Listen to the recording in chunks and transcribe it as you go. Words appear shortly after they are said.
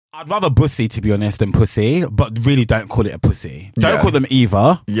I'd rather bussy, to be honest, than pussy, but really don't call it a pussy. Don't Yeah. call them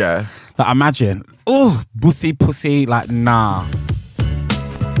either. Yeah. Like, imagine, oh, bussy, pussy, like, nah.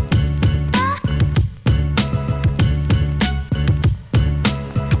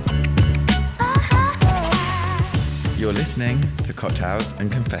 You're listening to Cocktails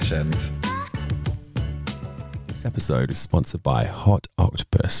and Confessions. This episode is sponsored by Hot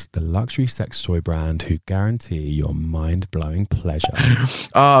Octopus, the luxury sex toy brand who guarantee your mind-blowing pleasure.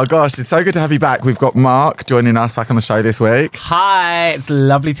 Oh gosh, it's so good to have you back. We've got Mark joining us back on the show this week, Hi, it's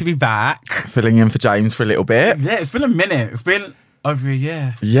lovely to be back. filling in for James for a little bit. Yeah, it's been a minute. It's been over a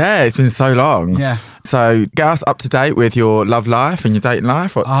year. Yeah, it's been so long. Yeah. So get us up to date with your love life and your dating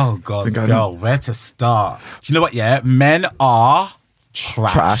life. What's Oh, God, been going girl, where to start? Do you know what, yeah? Men are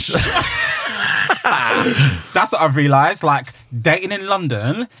trash. That's what I've realised. Like, dating in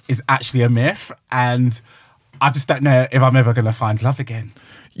London is actually a myth, and I just don't know if I'm ever going to find love again.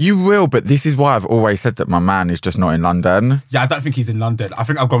 You will, but this is why I've always said that my man is just not in London. Yeah, I don't think he's in London. I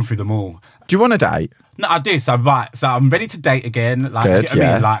think I've gone through them all. Do you want a date? No, I do. So I'm ready to date again. Like, Good, do you get what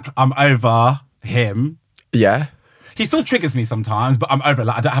I mean? yeah. Like, I'm over him. Yeah. He still triggers me sometimes, but I'm over it.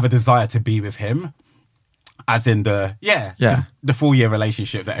 Like, I don't have a desire to be with him. As in the 4-year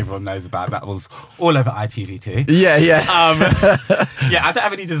relationship that everyone knows about. That was all over ITV2. Yeah, yeah. Yeah, I don't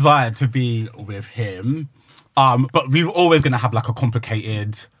have any desire to be with him. But we were always going to have like a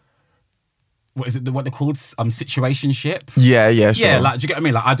complicated, what they're called? Situationship. Yeah, yeah, sure. Yeah, like, do you get what I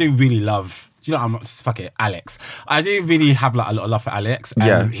mean? Like, I do really love, do you know, fuck it, Alex. I do really have like a lot of love for Alex. And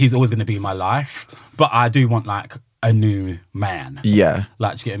Yeah. he's always going to be in my life. But I do want like a new man. Yeah.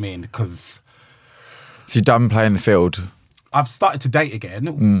 Like, do you get what I mean? Because So you're done playing the field. I've started to date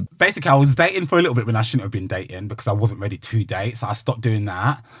again. Basically, I was dating for a little bit when I shouldn't have been dating because I wasn't ready to date. So I stopped doing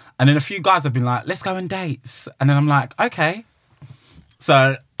that. And then a few guys have been like, let's go on dates. And then I'm like, okay.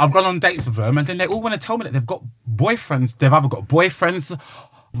 So I've gone on dates with them. And then they all want to tell me that they've got boyfriends. They've either got boyfriends.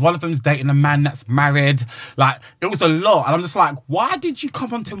 One of them's dating a man that's married. Like, it was a lot. And I'm just like, why did you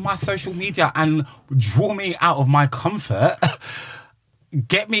come onto my social media and draw me out of my comfort?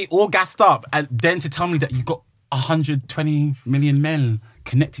 Get me all gassed up, and then to tell me that you've got 120 million men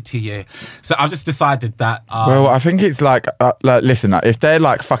connected to you. So I've just decided that... Well, I think it's like listen, like, if they're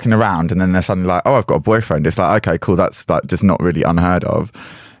like fucking around and then they're suddenly like, oh, I've got a boyfriend, it's like, okay, cool, that's like just not really unheard of.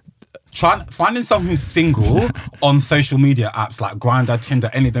 finding someone who's single on social media apps like Grindr, Tinder,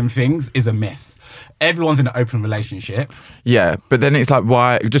 any of them things is a myth. Everyone's in an open relationship. Yeah, but then it's like,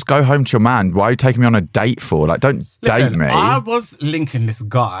 why? Just go home to your man. Why are you taking me on a date for? Like, don't date Listen, me. I was linking this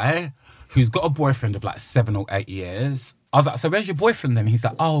guy who's got a boyfriend of like 7 or 8 years. I was like, so where's your boyfriend then? He's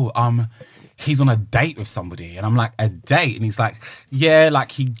like, he's on a date with somebody. And I'm like, a date? And he's like, yeah,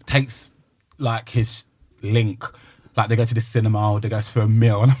 like he takes like his link. Like, they go to the cinema or they go for a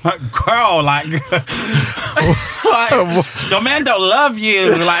meal. And I'm like, girl, like, your man don't love you.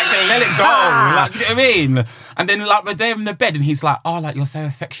 Like, let it go. Like, do you get what I mean? And then, like, we're there in the bed and he's like, oh, like, you're so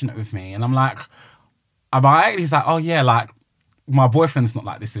affectionate with me. And I'm like, am I? And he's like, oh, yeah, like, my boyfriend's not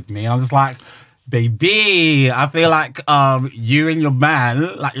like this with me. And I was just like, baby, I feel like you and your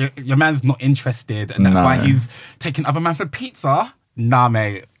man, like, your man's not interested. And that's No. why he's taking other man for pizza. Nah,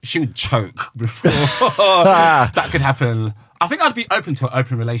 mate, she would choke before that could happen. I think I'd be open to an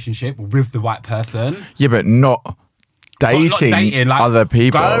open relationship with the right person. Yeah, but not dating, But not dating, like, other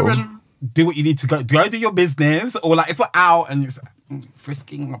people. Go and do what you need to go. Go do your business. Or like, if we're out and it's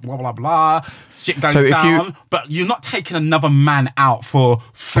frisking, blah, blah, blah, shit goes So if down. But you're not taking another man out for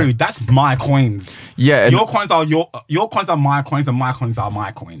food. That's my coins. Yeah, and- Your coins are your coins are my coins and my coins are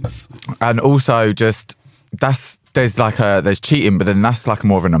my coins. And also, just there's cheating, but then that's like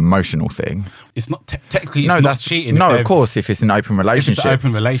more of an emotional thing. It's not technically. It's No, not that's cheating. No, if of they've- course, if it's an open If relationship. it's an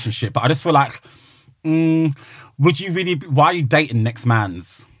open relationship, but I just feel like, would you really? Why are you dating next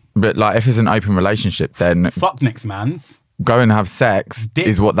man's? But like, if it's an open relationship, then Fuck next man's. go and have sex Dip.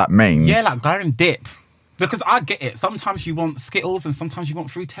 is what that means. Yeah, like, go and dip. Because I get it. Sometimes you want Skittles and sometimes you want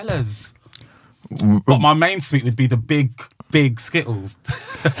Frutellers. But my main sweet would be the big Skittles.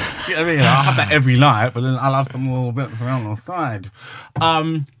 Do you know what I mean? I'll have that every night, but then I'll have some little bits around on the side.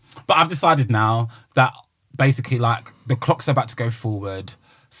 But I've decided now that basically, like, the clock's about to go forward.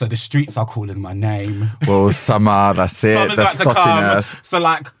 So the streets are calling my name. Well, summer, that's it. Summer's the about to come. frothiness. So,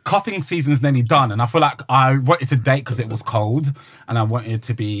 like, coughing season's nearly done. And I feel like I wanted to date because it was cold. And I wanted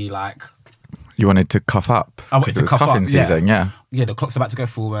to be, like... You wanted to cough up. I wanted 'cause to it was cough coughing up, season, yeah. Yeah, the clock's about to go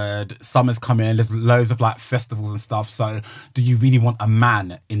forward. Summer's coming. There's loads of, like, festivals and stuff. So do you really want a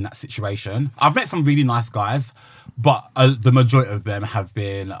man in that situation? I've met some really nice guys, but the majority of them have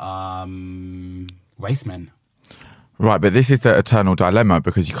been waste men. Right, but this is the eternal dilemma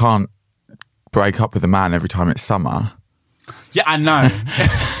because you can't break up with a man every time it's summer. Yeah, I know.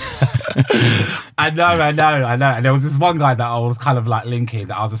 I know. And there was this one guy that I was kind of like linking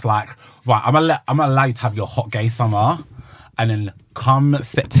that I was just like, right, I'm gonna allow you to have your hot gay summer, and then come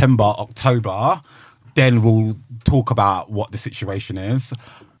September, October, then we'll talk about what the situation is.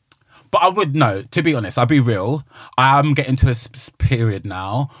 But I would know, to be honest, I'll be real. I am getting to a period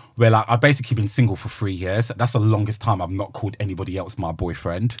now where like I've basically been single for 3 years. That's the longest time I've not called anybody else my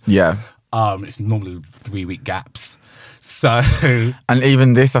boyfriend. Yeah. It's normally 3-week gaps. So, and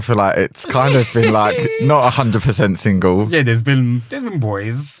even this, I feel like it's kind of been like not 100% single. Yeah, there's been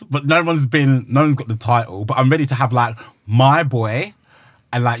boys, but no one's got the title. But I'm ready to have like my boy,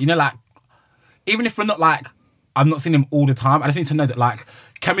 and like, you know, like even if we're not like, I'm not seeing him all the time. I just need to know that like,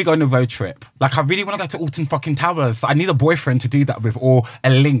 can we go on a road trip? Like, I really want to go to Alton fucking Towers. So I need a boyfriend to do that with, or a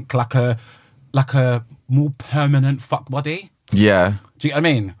link, like a more permanent fuck buddy. Yeah. Do you get what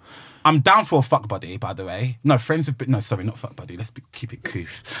I mean? I'm down for a fuck buddy, by the way. No, not fuck buddy. Let's keep it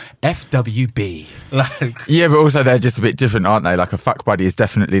coof. FWB. Like, yeah, but also they're just a bit different, aren't they? Like a fuck buddy is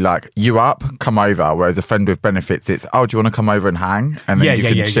definitely like you up, come over. Whereas a friend with benefits, it's do you want to come over and hang? And then you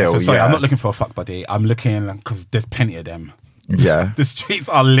can chill. So sorry, I'm not looking for a fuck buddy. I'm looking because there's plenty of them. Yeah. The streets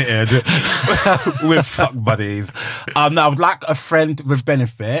are littered with fuck buddies. Now I would like a friend with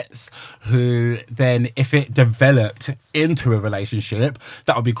benefits who then, if it developed into a relationship,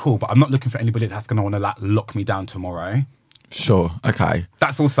 that would be cool. But I'm not looking for anybody that's going to want to like lock me down tomorrow. Sure. Okay.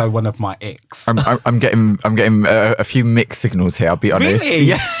 That's also one of my icks. I'm getting a few mixed signals here. I'll be honest. Really?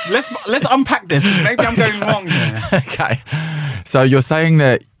 Yeah. Let's unpack this. Maybe I'm going wrong here. Okay. So you're saying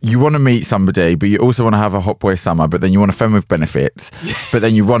that you want to meet somebody, but you also want to have a hot boy summer, but then you want a friend with benefits, but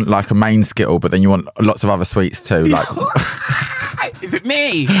then you want like a main skittle, but then you want lots of other sweets too. Like, is it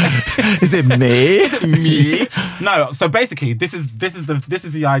me? Is it me? Is it me? No. So basically, this is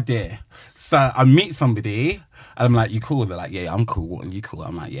the idea. So I meet somebody. And I'm like, you cool? They're like, yeah, I'm cool. What are you cool?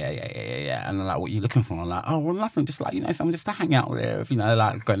 I'm like, yeah. And they're like, what are you looking for? I'm like, oh, well, nothing. Just like, you know, something just to hang out with, you know,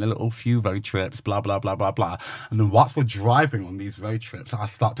 like going a little few road trips, blah, blah, blah, blah, blah. And then whilst we're driving on these road trips, I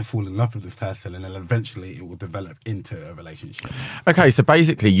start to fall in love with this person, and then eventually it will develop into a relationship. Okay, so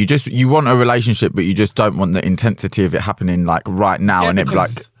basically you want a relationship, but you just don't want the intensity of it happening like right now. Yeah, and it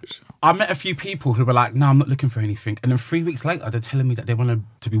like... I met a few people who were like, no, I'm not looking for anything. And then 3 weeks later, they're telling me that they wanted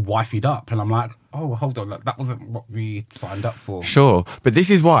to be wifeyed up. And I'm like, oh, hold on. Like, that wasn't what we signed up for. Sure. But this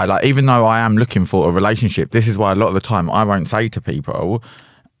is why, like, even though I am looking for a relationship, this is why a lot of the time I won't say to people,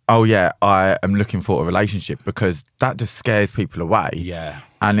 oh, yeah, I am looking for a relationship, because that just scares people away. Yeah.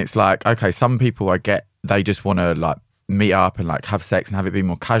 And it's like, okay, some people I get, they just want to, like, meet up and, like, have sex and have it be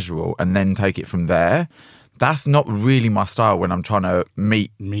more casual and then take it from there. That's not really my style when I'm trying to meet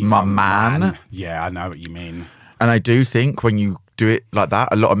my man. Yeah, I know what you mean. And I do think when you do it like that,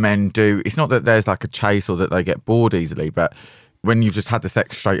 a lot of men do. It's not that there's like a chase or that they get bored easily, but when you've just had the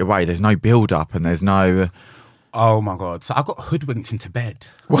sex straight away, there's no build up and there's no... Oh my God. So I got hoodwinked into bed.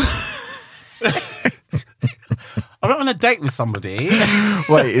 I went on a date with somebody.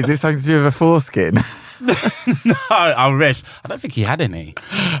 Wait, is this something to do with a foreskin? No, I wish. I don't think he had any.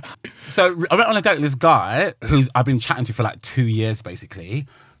 So I went on a date with this guy who's I've been chatting to for like 2 years, basically.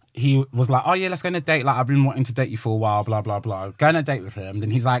 He was like, oh yeah, let's go on a date. Like, I've been wanting to date you for a while, blah, blah, blah. Go on a date with him. Then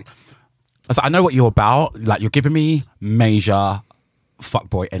he's like, I was like, I know what you're about. Like, you're giving me major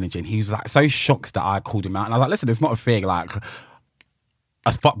fuckboy energy. And he was like so shocked that I called him out. And I was like, listen, it's not a thing. Like, a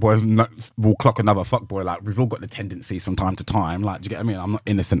fuckboy will clock another fuckboy. Like, we've all got the tendencies from time to time. Like, do you get what I mean? I'm not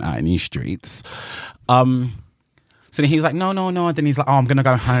innocent out in these streets. So then he was like, no. And then he's like, oh, I'm going to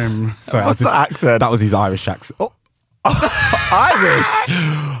go home. Sorry, What's the accent? That was his Irish accent. Oh.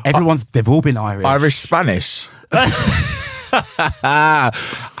 Irish? They've all been Irish. Irish Spanish.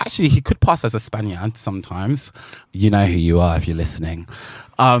 Actually, he could pass as a Spaniard sometimes. You know who you are if you're listening.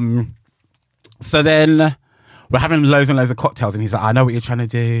 So then... we're having loads and loads of cocktails, and he's like, I know what you're trying to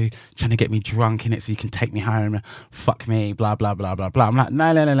do, trying to get me drunk in it so you can take me home, fuck me, blah, blah, blah, blah, blah. I'm like,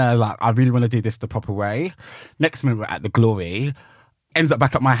 no. Like, I really want to do this the proper way. Next minute, we're at the Glory. Ends up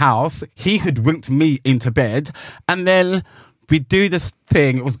back at my house. He hoodwinked me into bed, and then we do this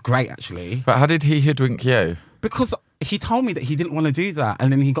thing. It was great, actually. But how did he hoodwink you? Because he told me that he didn't want to do that,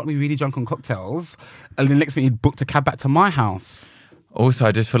 and then he got me really drunk on cocktails, and then next minute, he booked a cab back to my house. Also,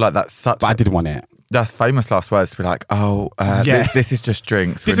 I just feel like that's such... But I did want it. That's famous last words to be like, this is just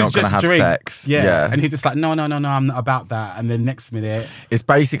drinks. We're not going to have sex. Yeah. And he's just like, no, I'm not about that. And then next minute... it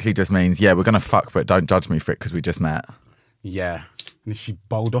basically just means, yeah, we're going to fuck, but don't judge me for it because we just met. Yeah. And she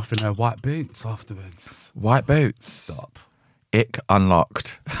bowled off in her white boots afterwards. White boots? Stop. Ick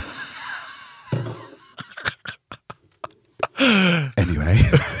unlocked. Anyway.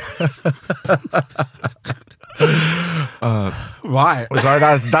 Right. So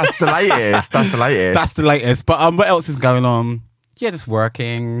that's the latest. That's the latest. That's the latest. But what else is going on? Yeah, just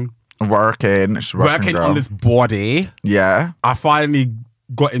working. Working On this body. Yeah. I finally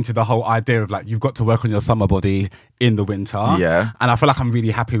got into the whole idea of like, you've got to work on your summer body in the winter. Yeah. And I feel like I'm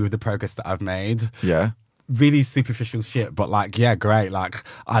really happy with the progress that I've made. Yeah. Really superficial shit, but like, yeah, great. Like,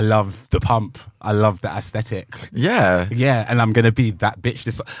 I love the pump. I love the aesthetic. Yeah. Yeah, and I'm gonna be that bitch.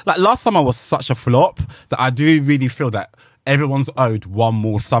 This like last summer was such a flop that I do really feel that everyone's owed one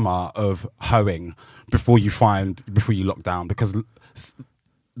more summer of hoeing before you lock down, because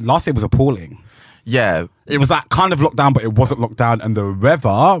last year was appalling. Yeah. It was that kind of lockdown, but it wasn't lockdown, and the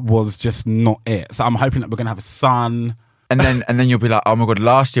weather was just not it. So I'm hoping that we're gonna have sun. And then you'll be like, oh my God,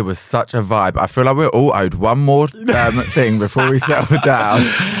 last year was such a vibe. I feel like we're all owed one more thing before we settle down.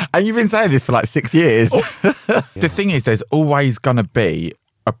 And you've been saying this for like 6 years. The thing is, there's always going to be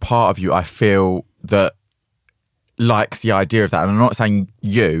a part of you, I feel, that likes the idea of that. And I'm not saying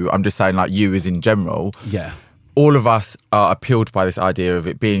you, I'm just saying like you as in general. Yeah. All of us are appealed by this idea of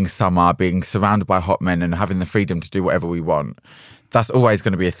it being summer, being surrounded by hot men and having the freedom to do whatever we want. That's always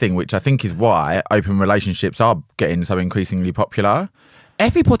going to be a thing, which I think is why open relationships are getting so increasingly popular.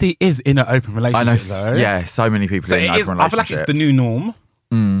 Everybody is in an open relationship, I know, though. yeah, so many people are in open relationships. I feel like it's the new norm.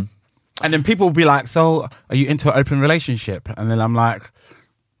 Mm. And then people will be like, so are you into an open relationship? And then I'm like,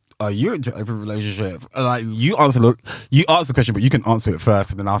 are you into an open relationship? And like, you answer the question, but you can answer it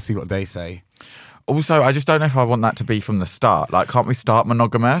first, and then I'll see what they say. Also, I just don't know if I want that to be from the start. Like, can't we start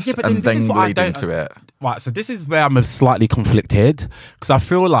monogamous and then lead into it? Right, so this is where I'm slightly conflicted, because I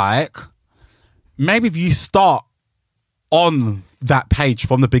feel like maybe if you start on that page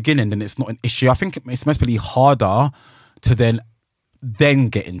from the beginning, then it's not an issue. I think it's supposed to be harder to then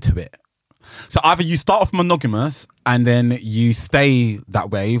get into it. So either you start off monogamous and then you stay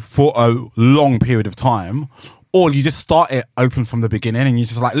that way for a long period of time, or you just start it open from the beginning and you're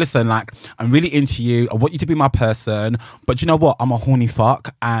just like, listen, like, I'm really into you. I want you to be my person. But you know what? I'm a horny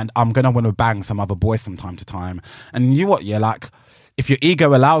fuck and I'm going to want to bang some other boys from time to time. And you know what? Yeah, like, if your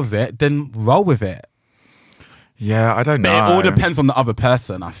ego allows it, then roll with it. Yeah, I don't know. But it all depends on the other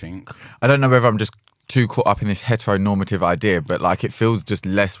person, I think. I don't know whether I'm just too caught up in this heteronormative idea, but like it feels just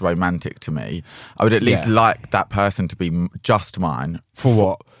less romantic to me. I would at least like that person to be just mine. For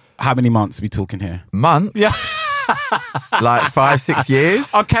what? How many months are we talking here? Months? Yeah. Like 5-6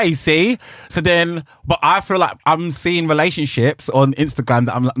 years. Okay, see? So then, but I feel like I'm seeing relationships on Instagram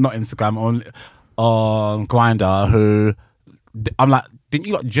that I'm not Instagram, on Grindr, who I'm like, didn't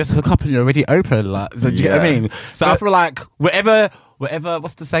you just hook up and you're already open? Like, so do you get what I mean? So I feel like whatever,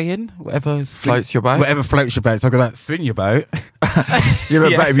 what's the saying? Whatever floats your boat. Whatever floats your boat. So I'm going to swing your boat. Yeah,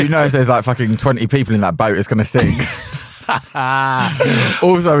 but babe, you know if there's like fucking 20 people in that boat, it's going to sink.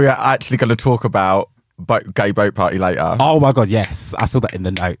 Also, we are actually going to talk about gay boat party later. Oh my God, yes. I saw that in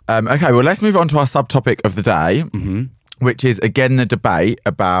the note. Okay, well, let's move on to our subtopic of the day, which is, again, the debate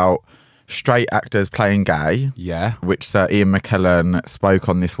about straight actors playing gay. Yeah. Which Sir Ian McKellen spoke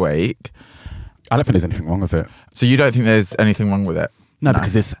on this week. I don't think there's anything wrong with it. So you don't think there's anything wrong with it? No,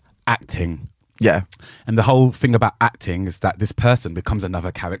 because it's acting. Yeah. And the whole thing about acting is that this person becomes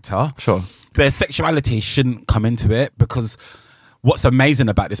another character. Sure. Their sexuality shouldn't come into it, because what's amazing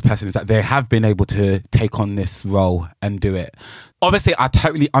about this person is that they have been able to take on this role and do it. Obviously, I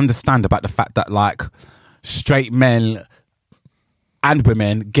totally understand about the fact that like straight men and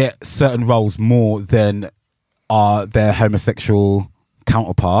women get certain roles more than their homosexual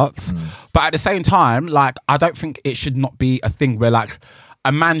counterparts. But at the same time, like, I don't think it should not be a thing where like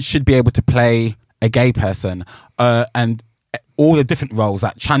a man should be able to play a gay person and all the different roles,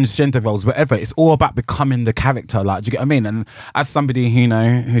 like transgender roles, whatever. It's all about becoming the character. Like, do you get what I mean? And as somebody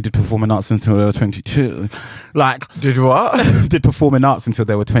who did performing arts until they were 22, like, did what? Did performing arts until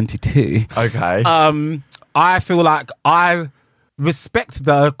they were 22. Okay. I feel like I respect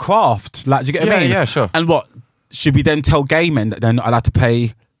the craft. Like, do you get what I mean? Yeah, sure. And what should we then tell gay men that they're not allowed to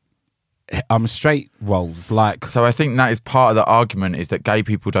play straight roles? Like, so I think that is part of the argument, is that gay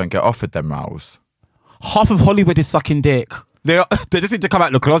people don't get offered them roles. Half of Hollywood is sucking dick. They just need to come out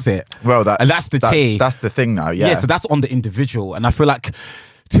of the closet. Well, that's the tea. That's the thing, though. Yeah. Yeah. So that's on the individual, and I feel like,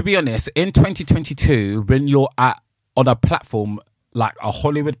 to be honest, in 2022, when you're on a platform like a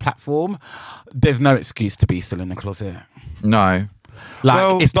Hollywood platform, there's no excuse to be still in the closet. No.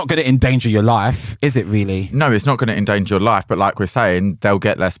 Like, it's not going to endanger your life, is it really? No, it's not going to endanger your life. But like we're saying, they'll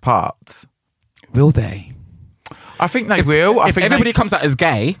get less parts. Will they? I think they will. If everybody comes out as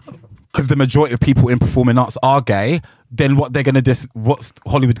gay, because the majority of people in performing arts are gay, then what's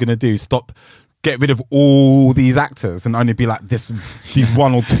Hollywood going to do? Stop get rid of all these actors and only be like these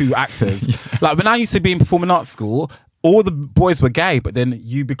 1 or 2 actors. Like when I used to be in performing arts school, all the boys were gay, but then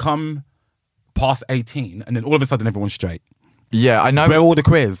you become past 18 and then all of a sudden everyone's straight. Yeah, I know. Where are all the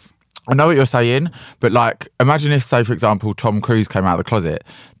queers? I know what you're saying, but like, imagine if, say, for example, Tom Cruise came out of the closet.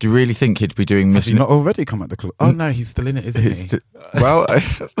 Do you really think he'd be doing Has he Mission? not already come out the closet? Oh no, he's still in it, isn't he? Well,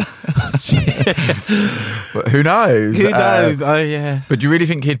 but who knows? Who knows? Oh yeah. But do you really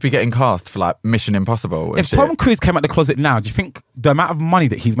think he'd be getting cast for like Mission Impossible? and If shit? Tom Cruise came out the closet now, do you think the amount of money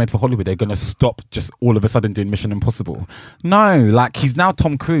that he's made for Hollywood, they're going to stop just all of a sudden doing Mission Impossible? No, like he's now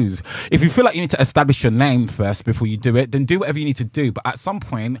Tom Cruise. If you feel like you need to establish your name first before you do it, then do whatever you need to do. But at some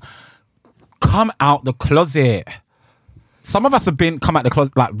point, come out the closet. Some of us have come out the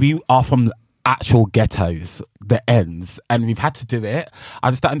closet, like we are from the actual ghettos, the ends, and we've had to do it.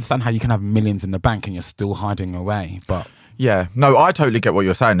 I just don't understand how you can have millions in the bank and you're still hiding away. But yeah, no, I totally get what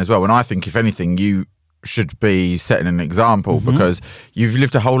you're saying as well. And I think, if anything, you should be setting an example because you've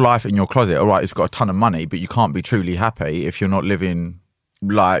lived a whole life in your closet. All right, you've got a ton of money, but you can't be truly happy if you're not living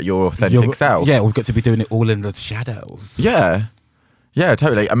like your authentic self. Yeah, we've got to be doing it all in the shadows. Yeah,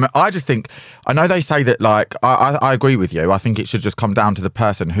 totally. I mean, I just think, I know they say that, like, I agree with you. I think it should just come down to the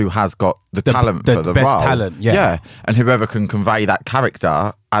person who has got the talent for the best role. talent, yeah. And whoever can convey that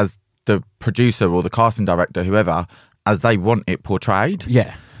character as the producer or the casting director, whoever, as they want it portrayed.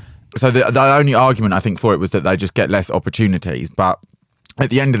 Yeah. So the only argument I think for it was that they just get less opportunities. But at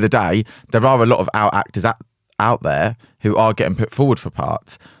the end of the day, there are a lot of actors out there who are getting put forward for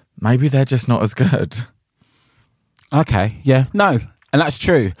parts. Maybe they're just not as good. Okay, yeah. No. And that's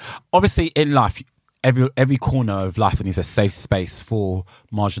true. Obviously, in life, every corner of life needs a safe space for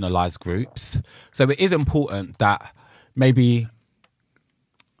marginalised groups. So it is important that maybe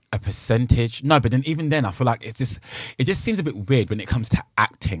a percentage. No, but then even then, I feel like it just seems a bit weird when it comes to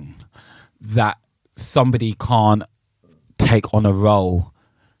acting that somebody can't take on a role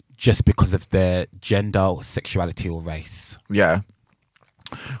just because of their gender or sexuality or race. Yeah.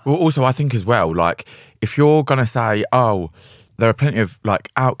 Well, also, I think as well, like, if you're going to say, oh, there are plenty of like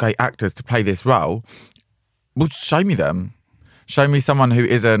out-gay actors to play this role, well, show me them. Show me someone who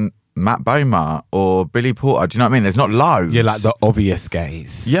isn't Matt Bomer or Billy Porter. Do you know what I mean? There's not loads. Yeah, like the obvious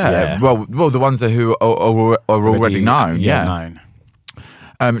gays. Yeah. Well, the ones who are already known. Yeah.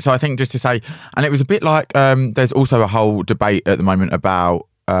 Known. So I think just to say, and it was a bit like, there's also a whole debate at the moment about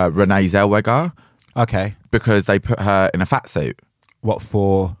Renee Zellweger. Okay. Because they put her in a fat suit. What's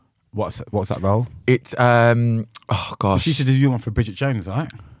that role? It's oh gosh. She should do one for Bridget Jones,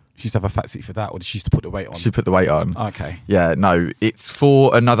 right? She used to have a fat suit for that, or did she used to put the weight on? She put the weight on. Okay. Yeah, no, it's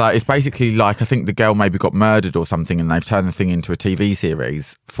for another. It's basically like, I think the girl maybe got murdered or something, and they've turned the thing into a TV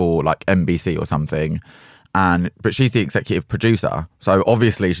series for like NBC or something. But she's the executive producer, so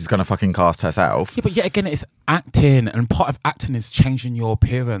obviously she's gonna fucking cast herself. Yeah, but yet again, it's acting, and part of acting is changing your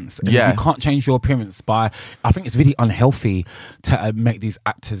appearance. And you can't change your appearance by. I think it's really unhealthy to make these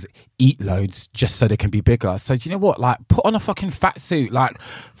actors eat loads just so they can be bigger. So do you know what? Like, put on a fucking fat suit. Like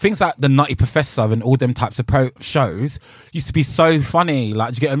things like The Nutty Professor and all them types of shows used to be so funny.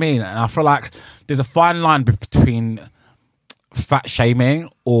 Like, do you get what I mean? And I feel like there's a fine line between fat shaming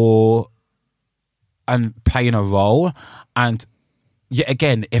and playing a role. And yet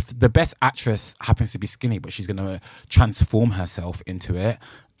again, if the best actress happens to be skinny, but she's going to transform herself into it,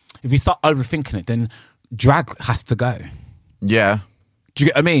 if we start overthinking it, then drag has to go. Yeah. Do you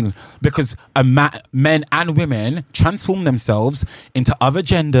get what I mean? Because men and women transform themselves into other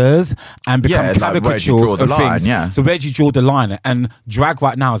genders and become caricatures of things. Yeah. So where do you draw the line? And drag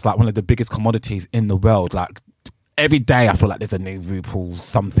right now is like one of the biggest commodities in the world. Like, every day I feel like there's a new RuPaul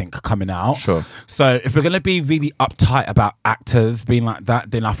something coming out. Sure. So if we're going to be really uptight about actors being like that,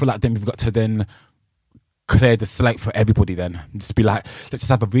 then I feel like then we've got to then clear the slate for everybody then. Just be like, let's just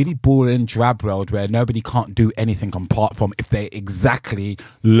have a really boring drab world where nobody can't do anything apart from if they exactly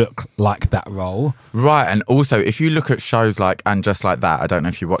look like that role. Right, and also if you look at shows like And Just Like That, I don't know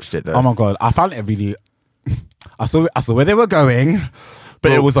if you watched it. Oh my God, I found it really... I saw where they were going...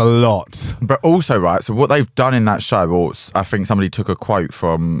 But it was a lot. But also, right, so what they've done in that show, or I think somebody took a quote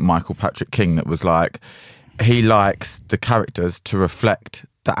from Michael Patrick King that was like, he likes the characters to reflect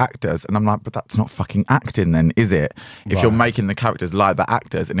the actors. And I'm like, but that's not fucking acting then, is it? If you're making the characters like the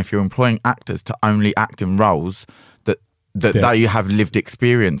actors, and if you're employing actors to only act in roles that they have lived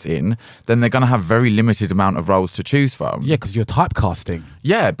experience in, then they're going to have very limited amount of roles to choose from. Yeah, because you're typecasting.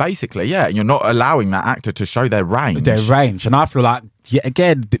 Yeah, basically, yeah. And you're not allowing that actor to show their range. And I feel like, yeah,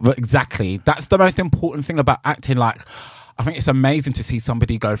 again, exactly. That's the most important thing about acting. Like, I think it's amazing to see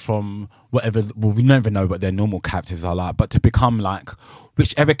somebody go from whatever, well, we never know what their normal characters are like, but to become like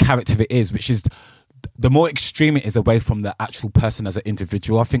whichever character it is, which is the more extreme it is away from the actual person as an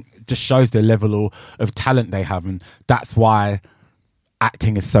individual, I think it just shows the level of talent they have. And that's why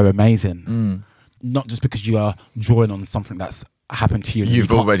acting is so amazing. Not just because you are drawing on something that's happened to you.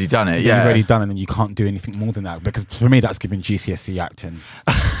 You've already done it, yeah. You've already done it, and you can't do anything more than that. Because for me, that's giving GCSE acting.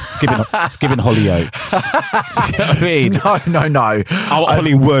 It's giving Hollyoaks. Do you know what I mean? No.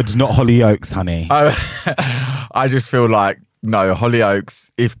 Hollywood, not Hollyoaks, honey. I just feel like, no,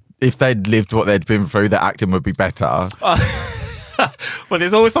 Hollyoaks, if they'd lived what they'd been through, their acting would be better. Well,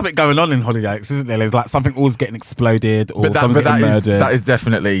 there's always something going on in Hollyoaks, isn't there? There's like something always getting exploded or something getting murdered. That is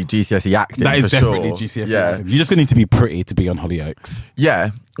definitely GCSE acting. That is for definitely sure. GCSE acting. You're just going to need to be pretty to be on Hollyoaks.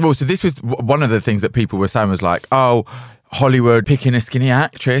 Yeah. Well, so this was one of the things that people were saying was like, oh, Hollywood picking a skinny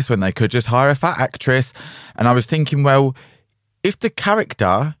actress when they could just hire a fat actress. And I was thinking, well, if the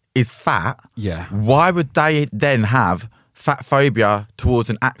character is fat, why would they then have fat phobia towards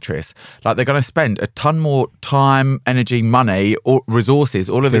an actress? Like, they're going to spend a ton more time, energy, money, or resources,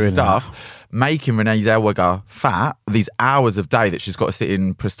 all of this stuff, making Renee Zellweger fat, these hours of day that she's got to sit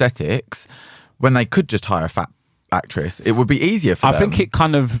in prosthetics, when they could just hire a fat actress. It would be easier for them. I think it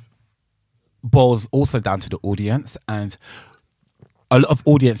kind of boils also down to the audience, and a lot of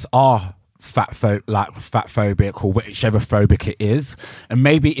audience are fat phobic or whichever phobic it is. And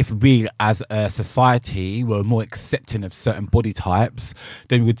maybe if we as a society were more accepting of certain body types,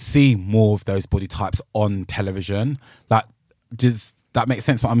 then we would see more of those body types on television. Like, does that make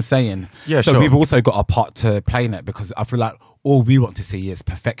sense what I'm saying? Yeah, so sure. we've also got a part to play in it, because I feel like all we want to see is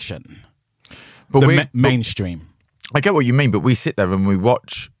perfection. But mainstream. I get what you mean, but we sit there and we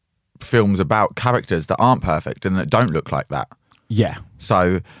watch films about characters that aren't perfect and that don't look like that. Yeah.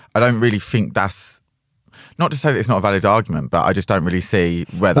 So I don't really think that's, not to say that it's not a valid argument, but I just don't really see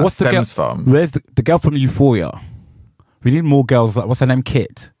where that stems from. Where's the girl from Euphoria? We need more girls. Like, what's her name?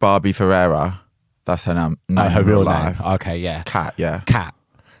 Kit? Barbie Ferreira. That's her name. Her real name. Okay, yeah. Kat, yeah. Kat,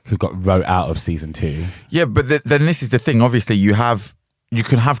 who got wrote out of season 2. Yeah, but then this is the thing. Obviously, you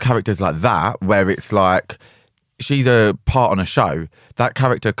can have characters like that where it's like, she's a part on a show. That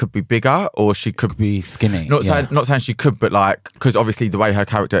character could be bigger, or she could be skinny. Not saying she could, but like, because obviously the way her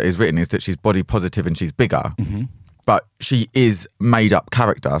character is written is that she's body positive and she's bigger. Mm-hmm. But she is made up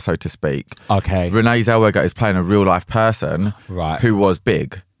character, so to speak. Okay. Renee Zellweger is playing a real life person, who was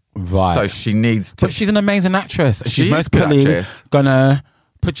big. Right. So she needs to. But she's an amazing actress. She's most probably gonna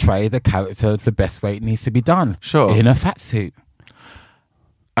portray the character the best way it needs to be done. Sure. In a fat suit.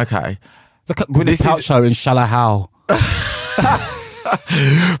 Okay. Look at Gwyneth Paltrow in Shallow Hal.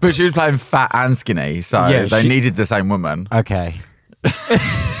 But she was playing fat and skinny, so they needed the same woman. Okay.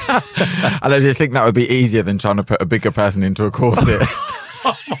 And I just think that would be easier than trying to put a bigger person into a corset.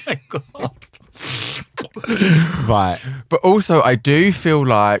 Oh my God. Right. But also, I do feel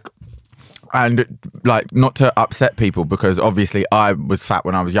like, and like, not to upset people, because obviously I was fat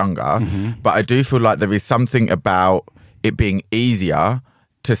when I was younger, but I do feel like there is something about it being easier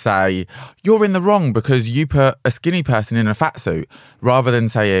to say, you're in the wrong because you put a skinny person in a fat suit, rather than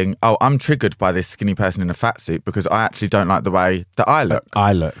saying, oh, I'm triggered by this skinny person in a fat suit because I actually don't like the way that I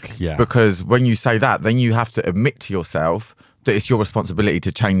look. Yeah. Because when you say that, then you have to admit to yourself that it's your responsibility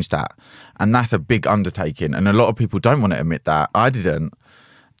to change that. And that's a big undertaking. And a lot of people don't want to admit that. I didn't.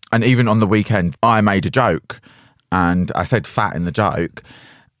 And even on the weekend, I made a joke and I said fat in the joke.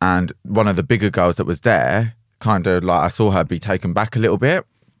 And one of the bigger girls that was there, kind of like, I saw her be taken back a little bit.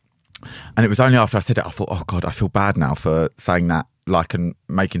 And it was only after I said it, I thought, oh God, I feel bad now for saying that, like, and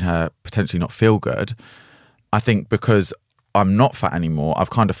making her potentially not feel good. I think because I'm not fat anymore, I've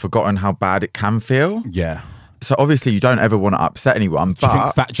kind of forgotten how bad it can feel. Yeah. So obviously you don't ever want to upset anyone. Do you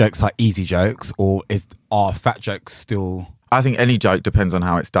think fat jokes are easy jokes, or are fat jokes still... I think any joke, depends on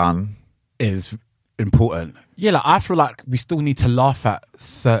how it's done, is important. Yeah, like, I feel like we still need to laugh at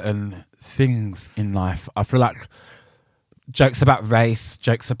certain things in life. I feel like jokes about race,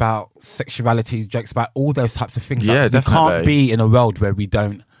 jokes about sexuality, jokes about all those types of things. Yeah, like, definitely. We can't be in a world where we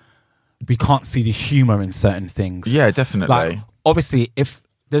can't see the humour in certain things. Yeah, definitely. Like, obviously, if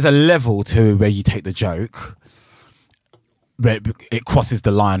there's a level to where you take the joke, where it crosses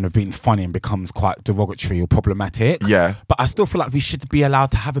the line of being funny and becomes quite derogatory or problematic. Yeah. But I still feel like we should be allowed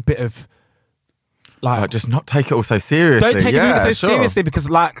to have a bit of, like just not take it all so seriously. Don't take it so seriously, because,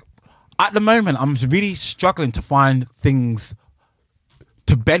 like, at the moment, I'm really struggling to find things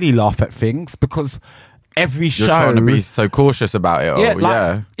to belly laugh at things, because every show... You're trying to be so cautious about it.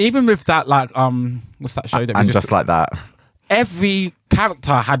 Yeah, even with that, like, what's that show that we And just like that. every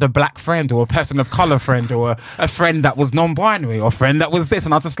character had a black friend or a person of color friend or a friend that was non-binary or a friend that was this.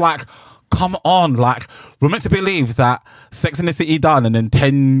 And I was just like, come on. Like, we're meant to believe that Sex and the City done and then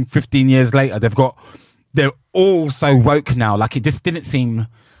 10, 15 years later, they're all so woke now. Like, it just didn't seem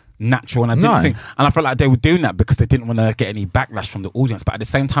natural, and and I felt like they were doing that because they didn't want to get any backlash from the audience, but at the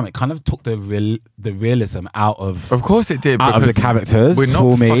same time it kind of took the realism out of course it did, out of the characters. We're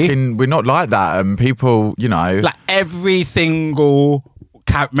not we're not like that, and people, you know, like every single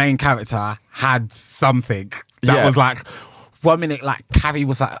main character had something that was like, 1 minute, like, Carrie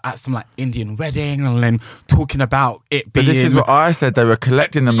was at some like Indian wedding and then talking about it being... But this is what I said, they were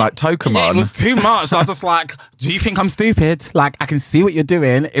collecting them like Pokemon. Yeah, it was too much. I was just like, do you think I'm stupid? Like, I can see what you're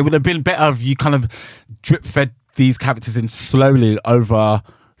doing. It would have been better if you kind of drip fed these characters in slowly over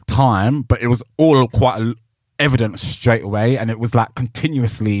time, but it was all quite evident straight away, and it was like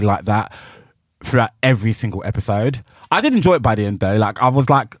continuously like that throughout every single episode. I did enjoy it by the end though. Like, I was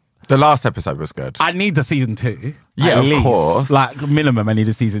like... The last episode was good. I need the season 2. Yeah, at least. Of course. Like, minimum, I need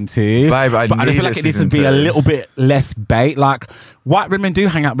a season 2. Babe, but I just feel like it needs to be a little bit less bait. Like, white women do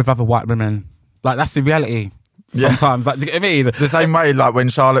hang out with other white women. Like, that's the reality. Sometimes. Like, do you get what I mean? The same way, like, when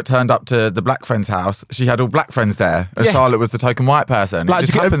Charlotte turned up to the black friend's house, she had all black friends there. And Charlotte was the token white person. Like, it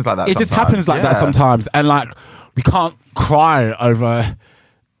just happens like that It just happens like that sometimes. And, like, we can't cry over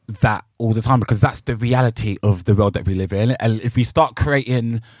that all the time because that's the reality of the world that we live in. And if we start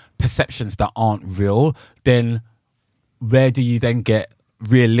creating perceptions that aren't real, then where do you then get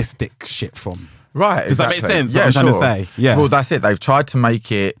realistic shit from? Right. Does that make sense? Yeah, what I'm trying to say. Yeah. Well, that's it. They've tried to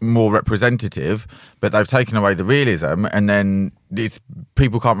make it more representative, but they've taken away the realism, and then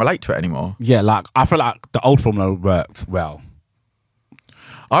people can't relate to it anymore. Yeah, like, I feel like the old formula worked well.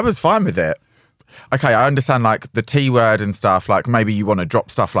 I was fine with it. Okay, I understand, like, the T word and stuff, like, maybe you want to drop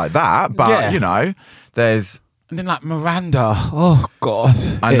stuff like that, but, you know, there's... And then, like, Miranda, oh, God.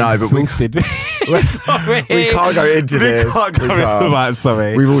 I know, but we can't go into this. We can't go right,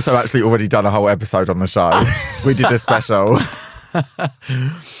 sorry. We've also actually already done a whole episode on the show. We did a special.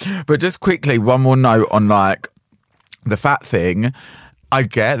 But just quickly, one more note on, like, the fat thing. I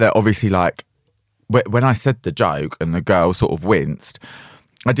get that, obviously, like, when I said the joke and the girl sort of winced,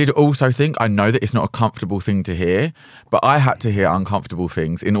 I did also think, I know that it's not a comfortable thing to hear, but I had to hear uncomfortable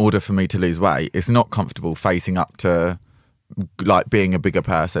things in order for me to lose weight. It's not comfortable facing up to, like, being a bigger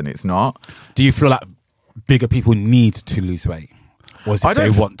person. It's not. Do you feel like bigger people need to lose weight? Or is it they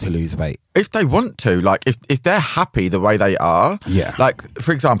want to lose weight? If they want to, like, if they're happy the way they are. Yeah. Like,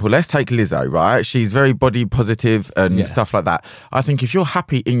 for example, let's take Lizzo, right? She's very body positive and stuff like that. I think if you're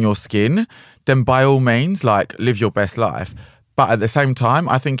happy in your skin, then by all means, like, live your best life. But at the same time,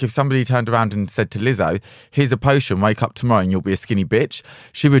 I think if somebody turned around and said to Lizzo, here's a potion, wake up tomorrow and you'll be a skinny bitch,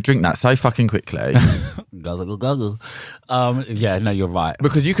 she would drink that so fucking quickly. Guggle. Yeah, no, you're right.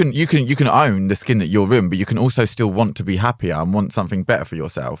 Because you can own the skin that you're in, but you can also still want to be happier and want something better for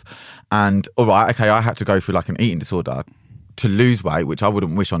yourself. And all right, okay, I had to go through like an eating disorder to lose weight, which I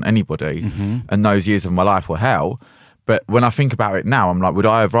wouldn't wish on anybody. Mm-hmm. And those years of my life were hell. But when I think about it now, I'm like, would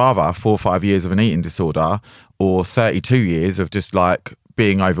I have rather 4 or 5 years of an eating disorder or 32 years of just like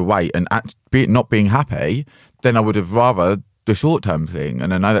being overweight and not being happy? Then I would have rather the short-term thing.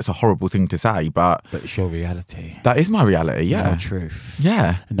 And I know that's a horrible thing to say, but it's your reality. That is my reality, yeah. Your truth.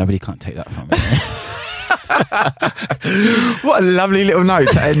 Yeah. And nobody can't take that from me. What a lovely little note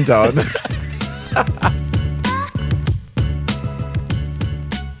to end on.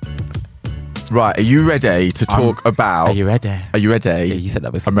 Right, are you ready to talk about... Are you ready? Are you ready? Yeah, you said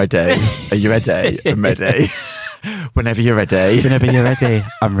that was... I'm ready. Are you ready? I'm ready. Whenever you're ready. Whenever you're ready,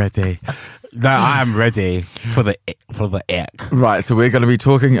 I'm ready. No, I am ready for the ick. Right, so we're going to be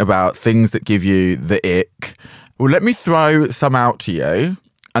talking about things that give you the ick. Well, let me throw some out to you.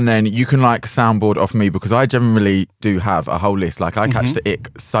 And then you can like soundboard off me because I generally do have a whole list. Like I catch the ick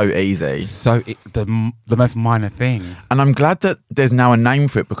so easy. So the most minor thing. And I'm glad that there's now a name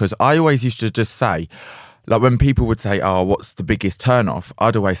for it because I always used to just say, like when people would say, oh, what's the biggest turn off?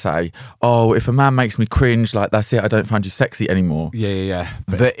 I'd always say, oh, if a man makes me cringe, like that's it. I don't find you sexy anymore. Yeah.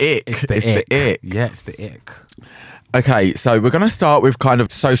 The ick. It's the ick. Yeah, it's the ick. Okay, so we're going to start with kind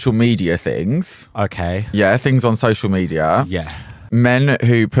of social media things. Okay. Yeah, things on social media. Yeah. Men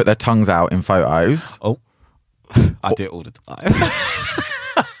who put their tongues out in photos. Oh, I do it all the time.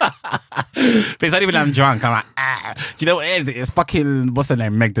 But it's only when I'm drunk. I'm like, Do you know what it is? It's fucking, what's her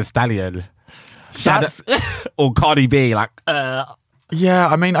name? Meg Thee Stallion. Or Cardi B, like, Yeah,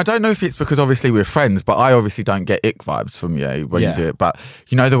 I mean, I don't know if it's because obviously we're friends, but I obviously don't get ick vibes from you when you do it. But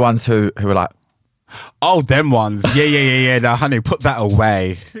you know the ones who are like... Oh, them ones. Yeah. No, honey, put that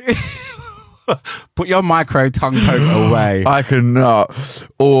away. Put your micro tongue poke away. I cannot.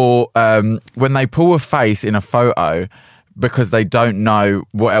 Or when they pull a face in a photo because they don't know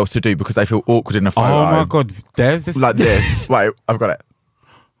what else to do because they feel awkward in a photo. Oh my God. There's this. Like this. Wait, I've got it.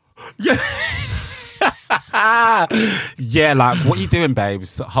 Yeah. Yeah, like, what are you doing,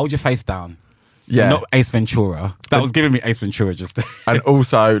 babes? Hold your face down. Yeah. Not Ace Ventura. That was giving me Ace Ventura just there. And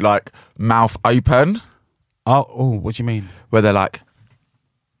also, like, mouth open. Oh, what do you mean? Where they're like...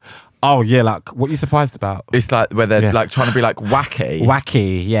 Oh, yeah, like, what are you surprised about? It's like where they're like trying to be like wacky.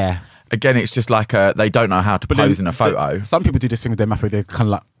 Wacky, yeah. Again, it's just like they don't know how to pose in a photo. Some people do this thing with their mouth where they're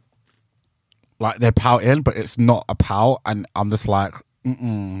kind of like they're pouting, but it's not a pout. And I'm just like,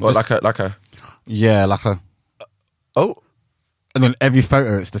 Or like a... Yeah, like a... Oh. And then every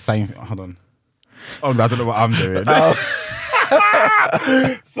photo, it's the same. Hold on. Oh, no, I don't know what I'm doing.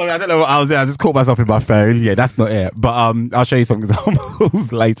 Sorry, I don't know what I was doing. I just caught myself in my phone. Yeah, that's not it. But I'll show you some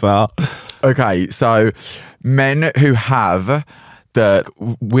examples later. Okay, so men who have the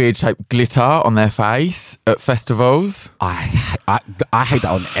weird shaped glitter on their face at festivals. I hate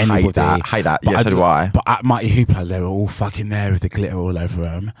that on anybody. Hate that. Yeah, so do I. But at Mighty Hoopla, they were all fucking there with the glitter all over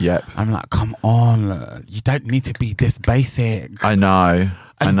them. Yep. I'm like, come on, you don't need to be this basic. I know.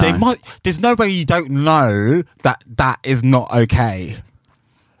 And there's no way you don't know that is not okay.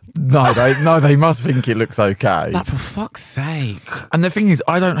 No, they must think it looks okay. Like, for fuck's sake. And the thing is,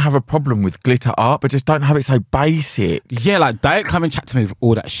 I don't have a problem with glitter art, but just don't have it so basic. Yeah, like, don't come and chat to me with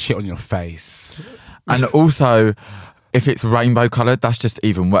all that shit on your face. And also, if it's rainbow coloured, that's just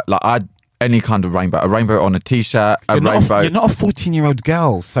even worse. Like, any kind of rainbow. A rainbow on a T-shirt, You're not a 14-year-old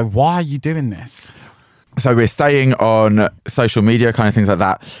girl, so why are you doing this? So we're staying on social media, kind of things like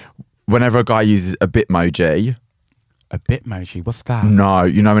that. Whenever a guy uses a Bitmoji... A Bitmoji? What's that? No,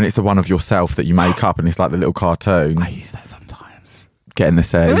 you know when it's the one of yourself that you make up and it's like the little cartoon? I use that sometimes. Get in the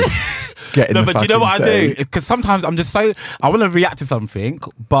scene. No, but do you know what I do? Because sometimes I'm just so... I want to react to something,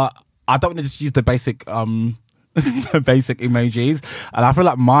 but I don't want to just use the basic the basic emojis. And I feel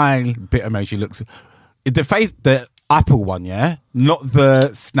like my Bitmoji looks... The Apple one, yeah? Not the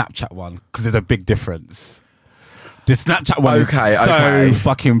Snapchat one, because there's a big difference. The Snapchat one is so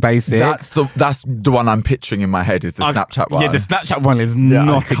fucking basic. That's the one I'm picturing in my head is the Snapchat one. Yeah, the Snapchat one is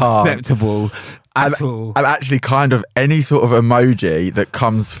not acceptable at all. I'm actually kind of any sort of emoji that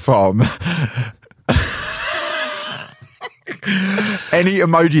comes from... any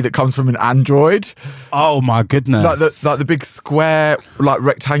emoji that comes from an Android. Oh my goodness. Like the big square, like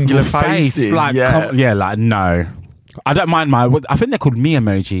rectangular faces. Like, like, no. I don't mind I think they're called me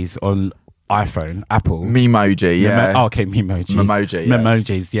emojis on iPhone, Apple. Memoji, yeah. Okay, Memoji. Yeah.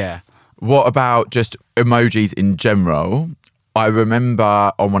 Memojis, yeah. What about just emojis in general? I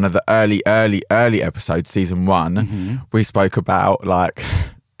remember on one of the early episodes, season 1, we spoke about like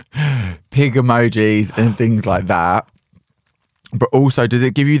pig emojis and things like that. But also, does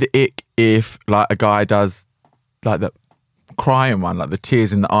it give you the ick if like a guy does like the crying one, like the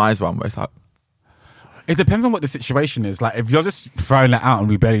tears in the eyes one, where it's like... It depends on what the situation is. Like, if you're just throwing it out and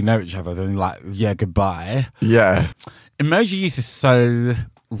we barely know each other, then like, yeah, goodbye. Yeah. Emoji use is so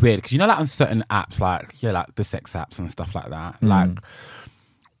weird because, you know, like on certain apps, like, yeah, like the sex apps and stuff like that. Like,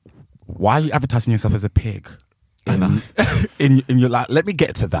 why are you advertising yourself as a pig? In your, like, let me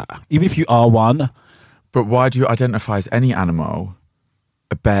get to that. Even if you are one. But why do you identify as any animal?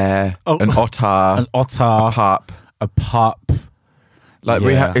 A bear, an otter, a pup. Like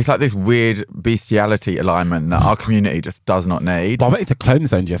it's like this weird bestiality alignment that our community just does not need. But I went into Clone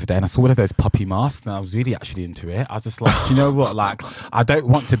Zone the other day and I saw one of those puppy masks and I was really actually into it. I was just like, do you know what? Like, I don't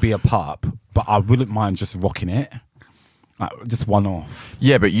want to be a pup, but I wouldn't mind just rocking it. Like, just one off.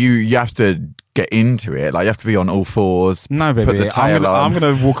 Yeah, but you have to get into it. Like, you have to be on all fours. No, baby. Put the tail I'm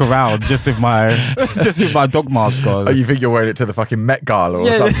gonna walk around just with my dog mask on. Oh, you think you're wearing it to the fucking Met Gala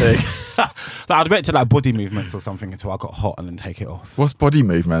or something? Like, I'd wear it to like body movements or something until I got hot and then take it off. What's body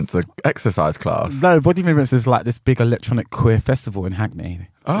movements? An exercise class? No, body movements is like this big electronic queer festival in Hackney.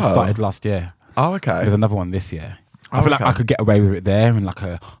 Oh. It started last year. Oh, okay. There's another one this year. I feel like I could get away with it there in like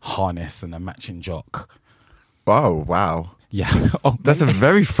a harness and a matching jock. Oh, wow. Yeah. Oh, that's a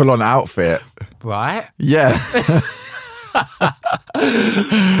very full-on outfit. Right? Yeah.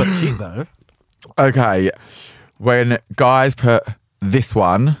 But cute though. Okay. When guys put this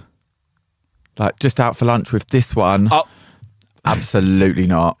one, like just out for lunch with this one, absolutely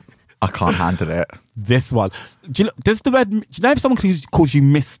not. I can't handle it. This one. Do you know if someone calls you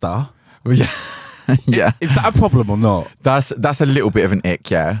Mr.? Yeah. Yeah. Is that a problem or not? That's a little bit of an ick,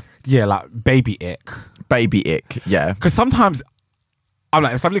 yeah. Yeah, like baby ick. Baby ick, yeah. Because sometimes I'm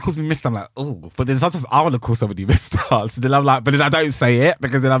like, if somebody calls me Mr., I'm like, oh. But then sometimes I want to call somebody Mr. So then I'm like, but then I don't say it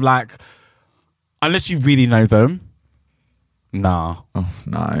because then I'm like, Unless you really know them. No. Oh,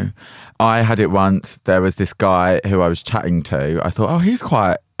 no. I had it once. There was this guy who I was chatting to. I thought, oh, he's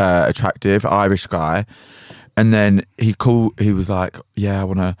quite attractive, Irish guy. And then he was like, yeah, I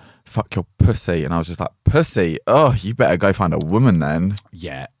want to fuck your pussy. And I was just like, pussy? Oh, you better go find a woman then.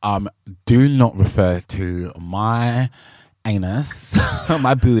 Yeah. Do not refer to my anus,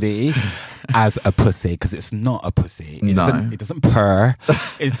 my booty, as a pussy, because it's not a pussy. It doesn't purr.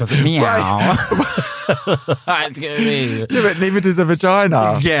 It doesn't meow. Do you get what I mean? Yeah, but neither does a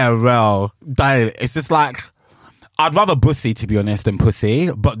vagina. Yeah, well, it's just like, I'd rather bussy, to be honest, than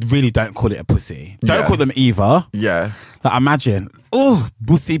pussy, but really don't call it a pussy. Don't call them either. Yeah. Like, imagine, oh,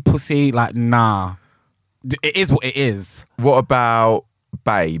 bussy, pussy, like, nah. It is what it is. What about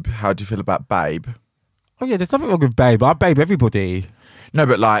babe? How do you feel about babe? Oh, yeah, there's nothing wrong with babe. I babe everybody. No,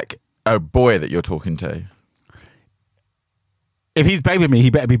 but like a boy that you're talking to. If he's babing me, he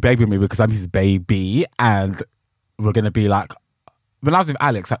better be babing me because I'm his baby, and we're going to be like, when I was with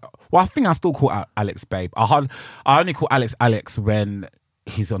Alex, I think I still call Alex babe. I only call Alex when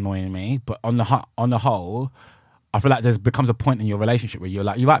he's annoying me, but on the whole, I feel like there's becomes a point in your relationship where you're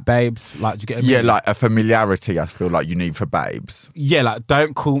like, you like babes? Like, do you get what I mean? Yeah, like a familiarity I feel like you need for babes. Yeah, like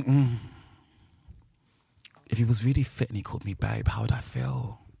don't call... If he was really fit and he called me babe, how would I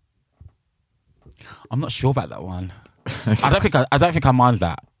feel? I'm not sure about that one. I don't think I mind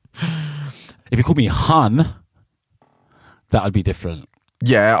that. If he called me hun, that would be different.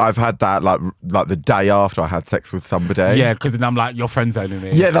 Yeah, I've had that like the day after I had sex with somebody. Yeah, because then I'm like, you're friend zoning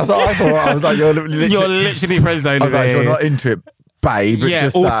me. Yeah, that's what I thought. I was like, you're literally friend zoning I was like, me. you're not into it, babe. But Yeah,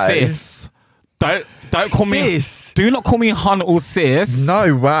 just or say. sis. Don't call me. Sis? Do not call me hun or sis.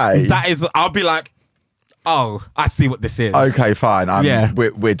 No way. That is. I'll be like, oh, I see what this is. Okay, fine. Yeah.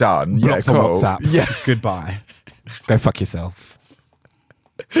 We're done. Blocked yeah, on cool. WhatsApp. Yeah. Goodbye. Go fuck yourself.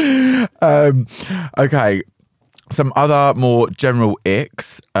 Okay. Some other more general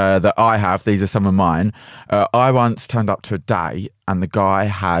icks that I have. These are some of mine. I once turned up to a date and the guy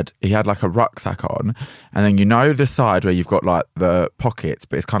had like a rucksack on, and then you know the side where you've got like the pockets,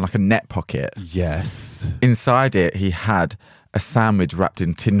 but it's kind of like a net pocket. Yes. Inside it, he had a sandwich wrapped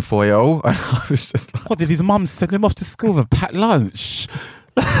in tin foil, and I was just like, What, did his mum send him off to school with a packed lunch?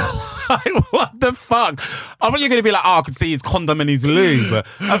 Like, what the fuck? I thought you're going to be like, oh, I could see his condom and his lube.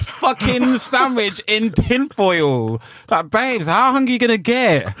 A fucking sandwich in tinfoil. Like, babes, how hungry are you going to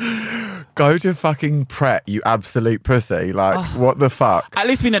get? go to fucking Pret, you absolute pussy. Like, what the fuck? At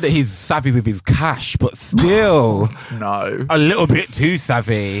least we know that he's savvy with his cash, but still. No. A little bit too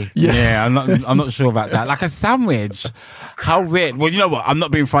savvy. Yeah, I'm not sure about that. Like a sandwich. How weird. Well, you know what? I'm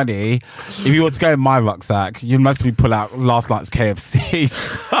not being funny. If you were to go in my rucksack, you'd most probably pull out last night's KFC.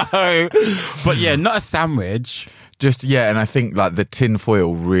 But yeah, not a sandwich. Just, yeah, and I think like the tin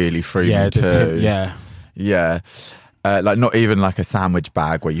foil really threw me too. Yeah. Like not even like a sandwich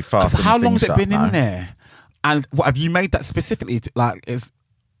bag where you fasten. How long has it been now. in there? And what have you made that specifically to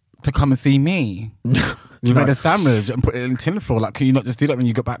come and see me? You made a sandwich and put it in tinfoil. Like, can you not just do that when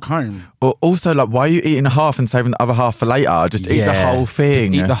you get back home? Or also, like, why are you eating half and saving the other half for later? Just eat the whole thing.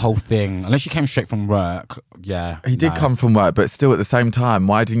 Just eat the whole thing. Unless you came straight from work. Yeah. He did come from work, but still at the same time,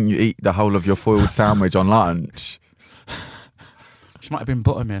 why didn't you eat the whole of your foiled sandwich on lunch? She might have been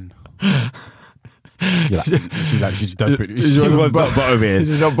bottoming. She's done pretty. She was not bottoming.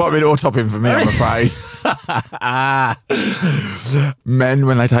 She's not bottoming or topping for me, I'm afraid. Men,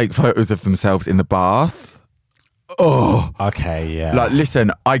 when they take photos of themselves in the bath. Oh, okay, yeah. Like,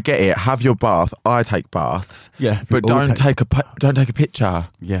 listen, I get it. Have your bath. I take baths. Yeah, but don't take a picture.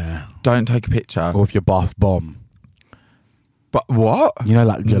 Yeah, don't take a picture. Or of your bath bomb. But what? You know,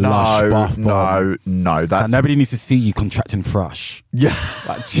 like your lush bath bomb. No. That's like nobody needs to see you contracting thrush. Yeah,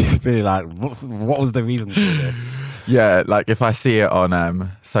 like be like, what was the reason for this? Yeah, like if I see it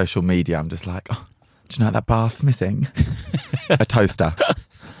on social media, I'm just like, oh, do you know that bath's missing? A toaster.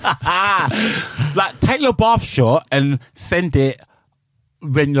 Like, take your bath shot and send it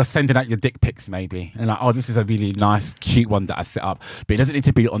when you're sending out your dick pics, maybe. And like, oh, this is a really nice, cute one that I set up. But it doesn't need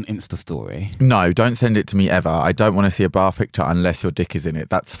to be on Insta story. No, don't send it to me ever. I don't want to see a bath picture unless your dick is in it.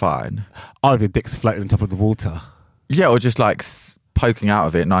 That's fine. Oh, your dick's floating on top of the water. Yeah, or just like poking out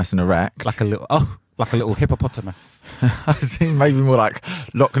of it, nice and erect. Like a little hippopotamus. I think maybe more like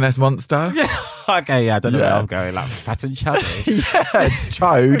Loch Ness Monster. Yeah. Okay, yeah, I don't know where I'm going. Like fat and chubby. Yeah,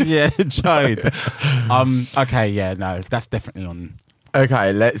 chode. Yeah, chode. Okay, yeah, no, that's definitely on.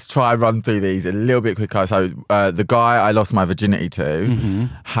 Okay, let's try and run through these a little bit quicker. So the guy I lost my virginity to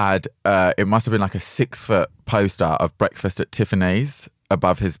had, it must have been like a 6-foot poster of Breakfast at Tiffany's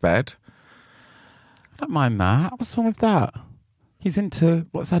above his bed. I don't mind that. What's wrong with that? He's into,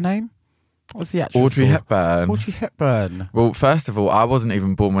 what's her name? What's the actual Audrey score? Hepburn. Audrey Hepburn. Well, first of all, I wasn't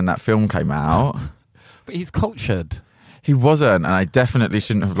even born when that film came out. But he's cultured. He wasn't, and I definitely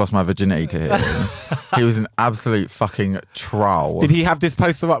shouldn't have lost my virginity to him. He was an absolute fucking troll. Did he have this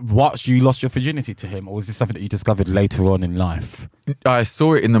poster up whilst you lost your virginity to him, or was this something that you discovered later on in life? I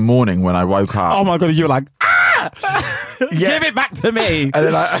saw it in the morning when I woke up. Oh my God, you were like, Yeah. give it back to me. And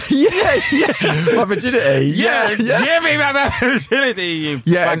then my virginity. Yeah. Give me my virginity, you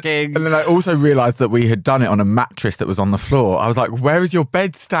Yeah, fucking... and then I also realised that we had done it on a mattress that was on the floor. I was like, where is your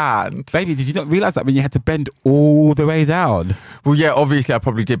bed stand? Baby, did you not realise that when you had to bend all the way down? Well, yeah, obviously I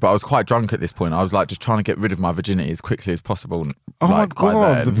probably did, but I was quite drunk at this point. I was like just trying to get rid of my virginity as quickly as possible. Oh my like, by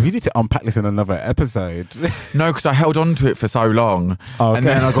God, then. we need to unpack this in another episode. No, because I held on to it for so long. Oh, okay. And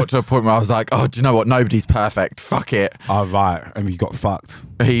then I got to a point where I was like, oh, do you know what? Nobody's perfect. Fuck it. Oh, right, and you got fucked.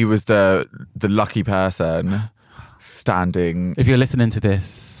 He was the lucky person standing, If you're listening to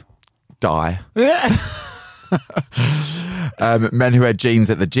this... die. Men who had jeans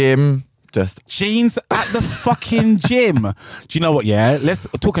at the gym, just... Jeans at the fucking gym. Do you know what, yeah? Let's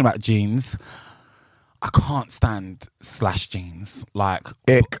talking about jeans. I can't stand slash jeans. Like...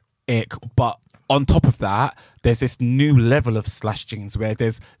 Ick. But on top of that, there's this new level of slash jeans where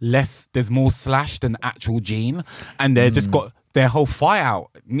there's more slash than actual jean. And they're just got their whole thigh out,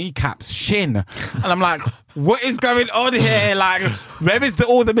 kneecaps, shin. And I'm like, what is going on here? Like, where is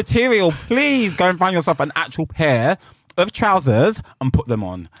all the material? Please go and find yourself an actual pair of trousers and put them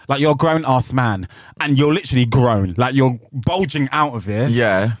on. Like, you're a grown-ass man and you're literally grown. Like, you're bulging out of this.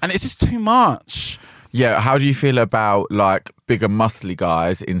 Yeah. And it's just too much. Yeah, how do you feel about like bigger muscly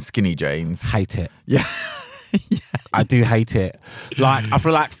guys in skinny jeans? Hate it. Yeah. I do hate it. Like, I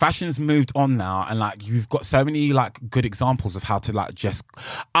feel like fashion's moved on now, and like you've got so many like good examples of how to like just...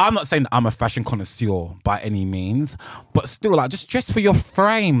 I'm not saying that I'm a fashion connoisseur by any means, but still, like, just dress for your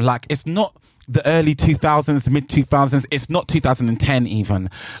frame. Like, it's not the early 2000s, mid 2000s. It's not 2010 even.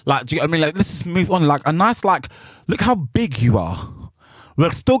 Like, do you know what I mean? Like, let's just move on. Like, a nice, like, look how big you are.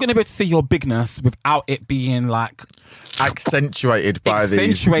 We're still going to be able to see your bigness without it being like Accentuated by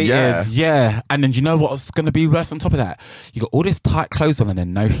these. Yeah. And then you know what's going to be worse on top of that? You got all this tight clothes on and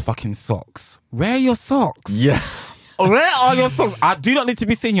then no fucking socks. Where are your socks? Yeah. Where are your socks? I do not need to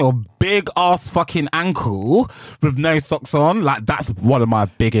be seeing your big ass fucking ankle with no socks on. Like, that's one of my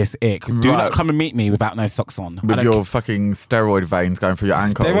biggest ick. Do not come and meet me without no socks on. With your fucking steroid veins going through your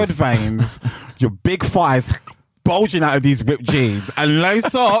ankles. Steroid veins, your big thighs bulging out of these ripped jeans and no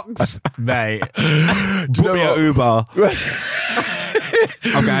socks. Mate, book me an Uber.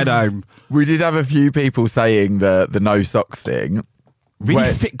 I'm going home. We did have a few people saying the no socks thing.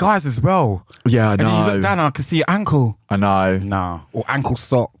 Really fit guys as well. Yeah, I And then you know. look down and I can see your ankle. I know. Nah. Or ankle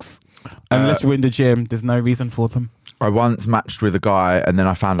socks. Unless you're in the gym, there's no reason for them. I once matched with a guy and then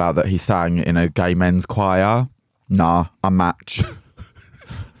I found out that he sang in a gay men's choir. Nah, unmatch.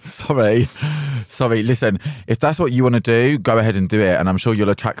 Sorry, listen, if that's what you want to do, go ahead and do it. And I'm sure you'll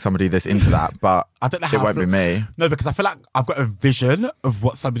attract somebody that's into that, but I don't know how it won't be me. No, because I feel like I've got a vision of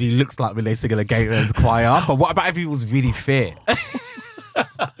what somebody looks like when they sing in a gay men's choir. But what about if he was really fit?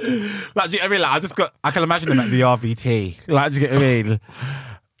 Like, do you know what I mean? Like, I can imagine him at the RVT. Like, do you get what I mean?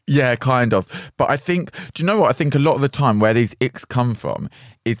 Yeah, kind of. But I think, do you know what? I think a lot of the time where these icks come from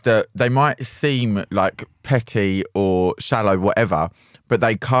is that they might seem like petty or shallow, whatever, but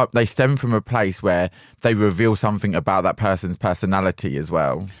they stem from a place where they reveal something about that person's personality as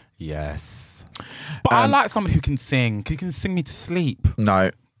well. Yes. But I like somebody who can sing. Who can sing me to sleep. No.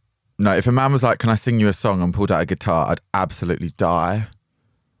 If a man was like, can I sing you a song, and pulled out a guitar, I'd absolutely die.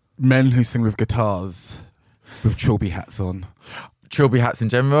 Men who sing with guitars with trilby hats on. Trilby hats in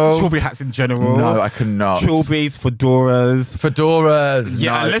general? Trilby hats in general. No, I cannot. Trilbies, fedoras.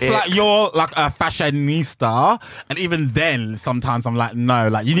 Yeah, no, unless like you're like a fashionista, and even then, sometimes I'm like, no,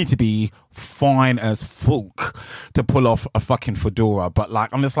 like you need to be fine as fuck to pull off a fucking fedora. But like,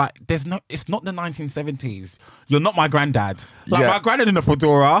 I'm just like, it's not the 1970s. You're not my granddad. Like my granddad in a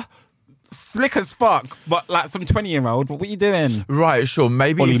fedora. Slick as fuck, but like some 20-year-old. What are you doing? Right, sure.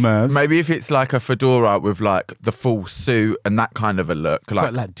 Maybe if it's like a fedora with like the full suit and that kind of a look,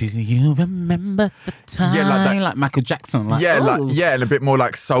 like do you remember the time? Yeah, like Michael Jackson. Like, and a bit more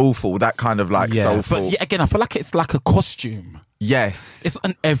like soulful. That kind of like soulful. But yeah, again, I feel like it's like a costume. Yes, it's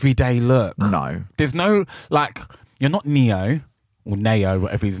an everyday look. No, there's no like you're not Neo. Or Neo,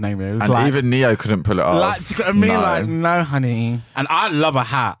 whatever his name is. And like, even Neo couldn't pull it off. Like, do you know what I mean? No. Like, no, honey. And I love a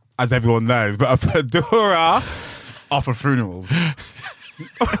hat, as everyone knows, but a fedora are for funerals.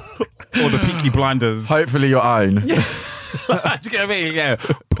 Or the Peaky Blinders. Hopefully your own. Yeah. Do you get what I mean? Yeah.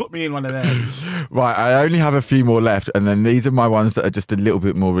 Put Put me in one of them. Right, I only have a few more left, and then these are my ones that are just a little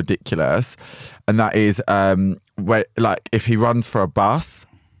bit more ridiculous, and that is where, like, if he runs for a bus.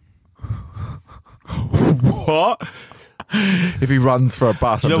 What? If he runs for a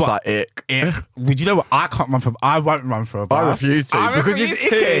bus, I'm just like, ick. Would you know what? I won't run for a bus. I refuse to because it's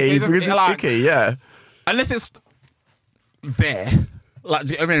icky. Because it's icky, yeah. Unless it's there. Like,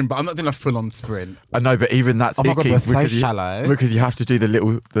 do you know what I mean? But I'm not doing a full-on sprint. I know, but even that's Oh my icky God, we're so because shallow. because you have to do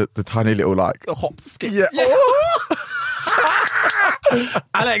the tiny little like The hop, skip. yeah.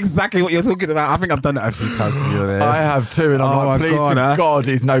 I know exactly what you're talking about. I think I've done it a few times, to be honest. I have too, and I'm like, please to God,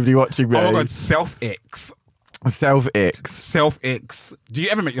 is nobody watching me? Oh my God, self-icks. Self-icks. Self-icks. Do you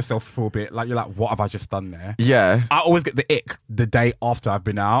ever make yourself feel a bit like you're like, what have I just done there? Yeah. I always get the ick the day after I've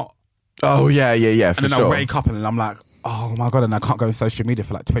been out. Oh yeah, And then I wake up and then I'm like, oh my God, and I can't go on social media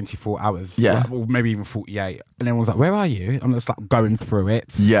for like 24 hours. Yeah. Like, or maybe even 48. And everyone's like, where are you? I'm just like going through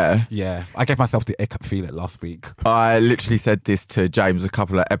it. Yeah. Yeah. I gave myself the ick feel it last week. I literally said this to James a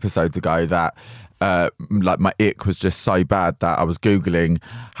couple of episodes ago that like my ick was just so bad that I was Googling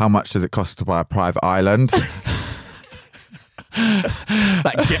how much does it cost to buy a private island.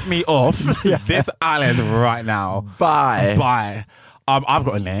 Like, get me off this island right now. Bye. I've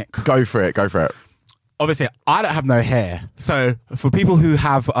got an ick. Go for it. Obviously, I don't have no hair. So for people who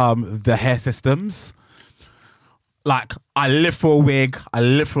have the hair systems, like, I live for a wig, I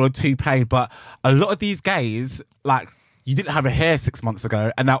live for a toupee, but a lot of these gays, like, you didn't have a hair 6 months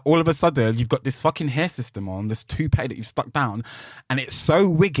ago, and now all of a sudden you've got this fucking hair system on, this toupee that you've stuck down, and it's so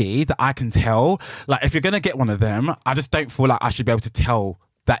wiggy that I can tell. Like, if you're gonna get one of them, I just don't feel like I should be able to tell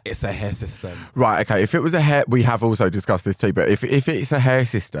that it's a hair system. Right, okay. If it was a hair, we have also discussed this too, but if it's a hair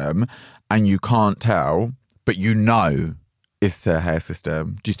system and you can't tell, but you know it's a hair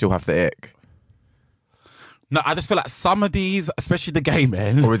system, do you still have the ick? No, I just feel like some of these, especially the gay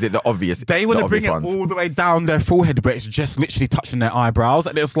men, Or is it the obvious they want to bring it ones? all the way down their forehead, but it's just literally touching their eyebrows.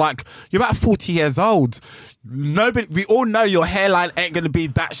 And it's like, you're about 40 years old. Nobody, we all know your hairline ain't going to be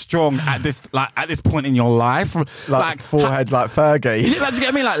that strong at this point in your life. Like forehead like Fergie. Like, do you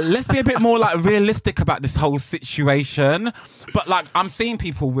get me? Like, let's be a bit more like realistic about this whole situation. But like, I'm seeing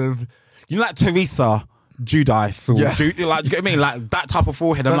people with, you know, like Teresa Giudice, or Yeah. like, do you get what I mean? Like that type of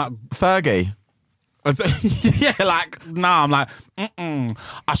forehead. I'm like, Fergie. yeah, like, nah, I'm like, I'm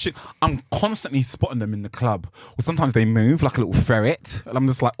constantly spotting them in the club. Or sometimes they move like a little ferret. And I'm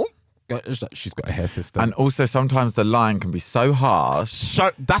just like, oh, she's got a hair system. And also sometimes the line can be so harsh.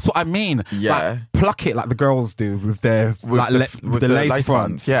 So that's what I mean. Yeah. Like, pluck it like the girls do with their with the lace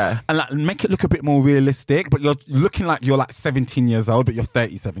fronts. Yeah. And like make it look a bit more realistic, but you're looking like you're like 17 years old, but you're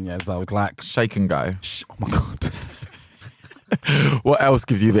 37 years old. Like, Shake and go. oh my God. What else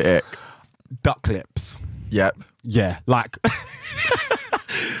gives you the ick? Duck lips. Yep. Yeah, like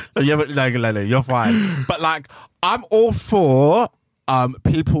yeah, but no, you're fine. But like, I'm all for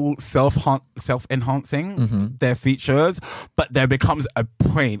people self-enhancing their features, but there becomes a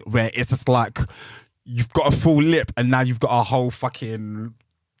point where it's just like you've got a full lip and now you've got a whole fucking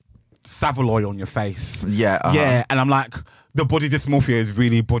Savaloy on your face. Yeah. Yeah, and I'm like, the body dysmorphia is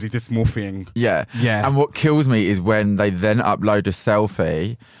really body dysmorphing. Yeah. Yeah. And what kills me is when they then upload a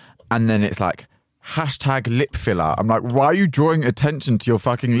selfie and then it's like, hashtag lip filler. I'm like, why are you drawing attention to your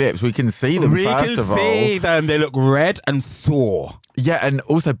fucking lips? We can see them, first of all. We can see them. They look red and sore. Yeah, and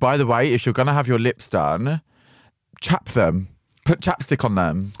also, by the way, if you're going to have your lips done, chap them. Put chapstick on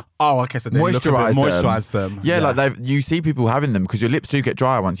them. Oh, okay. So they moisturize them. Yeah, like you see people having them because your lips do get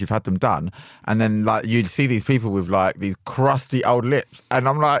drier once you've had them done. And then like you see these people with like these crusty old lips. And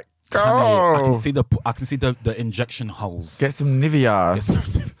I'm like, Honey, oh. I can see the injection holes. Get some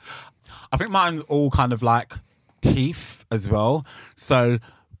Nivea. I think mine's all kind of like teeth as well. So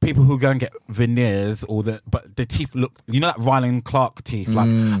people who go and get veneers but the teeth look, you know, like Ryland Clark teeth. Like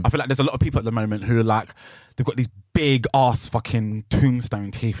I feel like there's a lot of people at the moment who are like, they've got these big ass fucking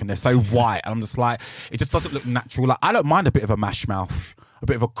tombstone teeth and they're so white. And I'm just like, it just doesn't look natural. Like, I don't mind a bit of a mash mouth, a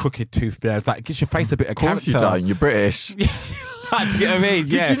bit of a crooked tooth there. It's like, it gives your face a bit of character. Of course you don't. You're British. Do you know what I mean?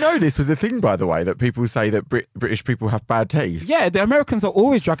 Yeah. Did you know this was a thing, by the way, that people say that British people have bad teeth? Yeah, the Americans are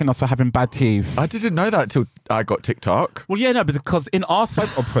always dragging us for having bad teeth. I didn't know that till I got TikTok. Well, yeah, no, because in our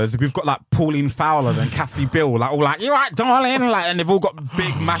soap operas, we've got like Pauline Fowler and Kathy Bill, like all like, "You right, darling," like, and they've all got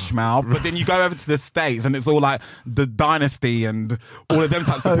big mash mouth. But then you go over to the States and it's all like the Dynasty and all of them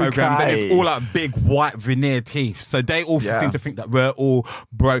types of programs, and it's all like big white veneer teeth. So they all seem to think that we're all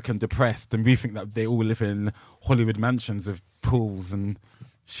broke and depressed, and we think that they all live in Hollywood mansions with pools and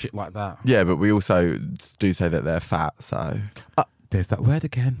shit like that. Yeah, but we also do say that they're fat, so there's that word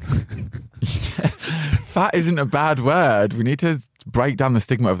again. fat isn't a bad word. We need to break down the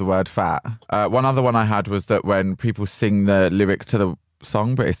stigma of the word fat. One other one I had was that when people sing the lyrics to the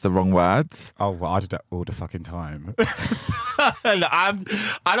song, but it's the wrong words. Oh, well, I do that all the fucking time. I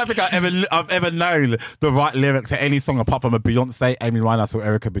don't think I've ever known the right lyrics to any song apart from a Beyonce, Amy Winehouse, or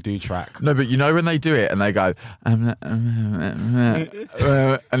Erykah Badu track. No, but you know when they do it and they go, and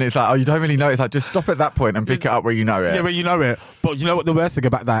it's like, oh, you don't really know. It's like, just stop at that point and pick it up where you know it. Yeah, but you know it. But you know what the worst thing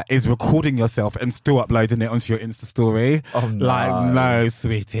about that is recording yourself and still uploading it onto your Insta story. Oh, no. Like, no,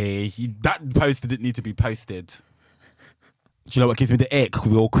 sweetie. That post didn't need to be posted. Do you know what gives me the ick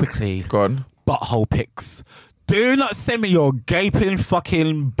real quickly? Go on. Butthole pics. Do not send me your gaping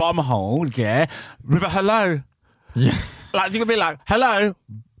fucking bumhole, yeah, with a hello. Yeah. Like, you can be like, hello,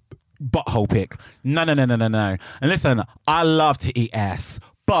 butthole pic. No. And listen, I love to eat ass,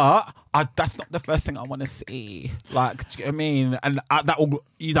 but that's not the first thing I want to see. Like, do you know what I mean? And I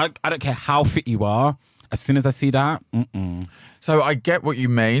don't care how fit you are. As soon as I see that, So I get what you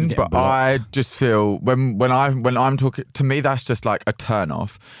mean, but blocked. I just feel when I'm talking, to me that's just like a turn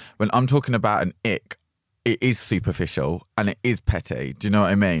off. When I'm talking about an ick, it is superficial and it is petty. Do you know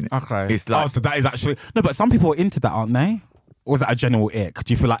what I mean? okay. It's like, so that is actually no, but some people are into that, aren't they? Or is that a general ick?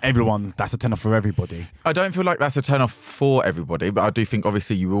 Do you feel like everyone that's a turn off for everybody? I don't feel like that's a turn off for everybody, but I do think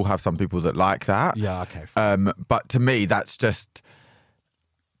obviously you will have some people that like that. Yeah, okay. But to me, that's just.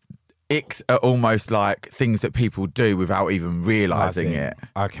 Icks are almost like things that people do without even realising it.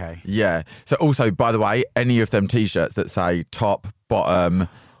 Okay. Yeah. So also, by the way, any of them T-shirts that say top, bottom,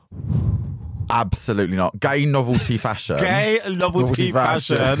 absolutely not. Gay novelty fashion. Gay novelty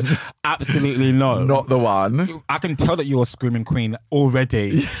fashion. Absolutely not. Not the one. I can tell that you're a screaming queen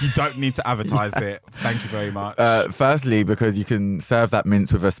already. You don't need to advertise it. Thank you very much. Firstly, because you can serve that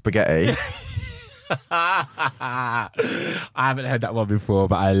mince with a spaghetti. I haven't heard that one before,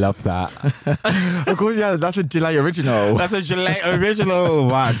 but I love that. Of course, yeah, that's a Gillette original. That's a Gillette original.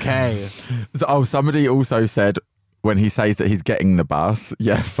 Wow, okay. So, somebody also said when he says that he's getting the bus,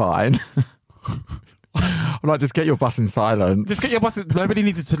 yeah, fine. I'm like, just get your bus in silence. Just get your bus. Nobody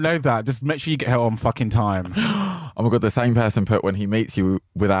needed to know that. Just make sure you get here on fucking time. Oh my God, the same person put when he meets you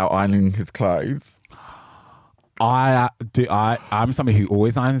without ironing his clothes. I'm somebody who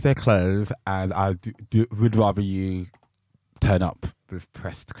always irons their clothes, and I would rather you turn up with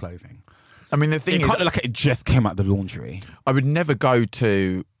pressed clothing. I mean, the thing It is, can't look like it just came out the laundry. I would never go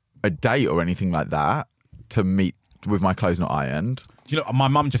to a date or anything like that to meet with my clothes not ironed. You know, my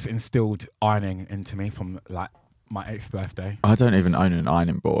mum just instilled ironing into me from like my 8th birthday. I don't even own an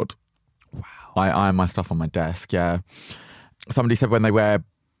ironing board. Wow. I iron my stuff on my desk, yeah. Somebody said when they wear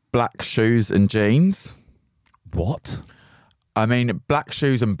black shoes and jeans. What? I mean, black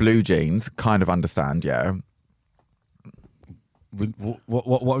shoes and blue jeans, kind of understand, yeah. What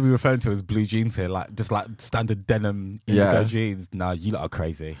are we referring to as blue jeans here? Like just like standard denim indigo jeans? No, you lot are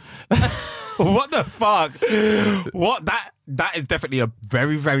crazy. What the fuck? What that is definitely a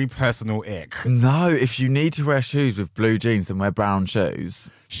very, very personal ick. No, if you need to wear shoes with blue jeans, then wear brown shoes.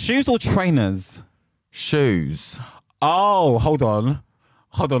 Shoes or trainers? Shoes. Oh, hold on.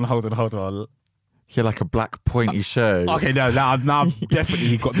 Yeah, like a black pointy shoe. Okay, no, now I've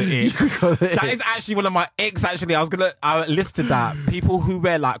definitely got the ick. That is actually one of my icks, actually. I listed that. People who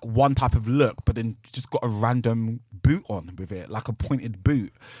wear like one type of look, but then just got a random boot on with it, like a pointed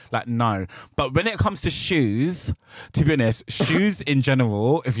boot. Like, no. But when it comes to shoes, to be honest, shoes in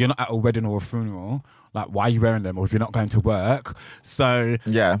general, if you're not at a wedding or a funeral, like, why are you wearing them? Or if you're not going to work. So,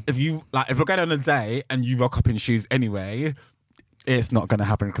 yeah. If you're going on a date and you rock up in shoes anyway, it's not going to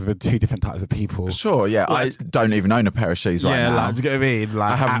happen because we're two different types of people. Sure, yeah. Like, I don't even own a pair of shoes right now. Yeah, like, do you get what I mean?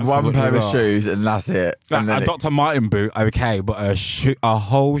 Like, I have one pair of shoes and that's it. Like, and a Dr. Martin boot, okay, but a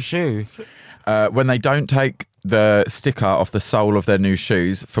whole shoe. When they don't take the sticker off the sole of their new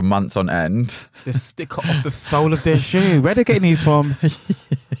shoes for months on end. The sticker off the sole of their shoe? Where are they getting these from?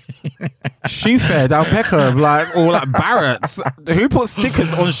 Shoe Fair down Peckham, like, or like Barrett's. Who puts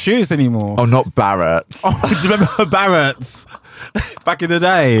stickers on shoes anymore? Oh, not Barrett's. Oh, do you remember Barrett's? Back in the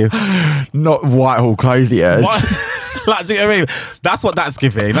day. Not Whitehall Clothiers. Like, do you know what I mean? That's what that's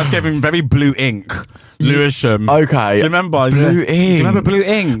giving. That's giving very blue ink. Lewisham. Okay. Do you remember? Blue ink. Do you remember blue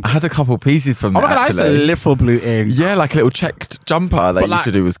ink? I had a couple pieces from that, Oh my God, I used to live for blue ink. Yeah, like a little checked jumper they used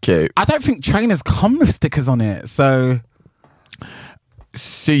to do was cute. I don't think trainers come with stickers on it, so...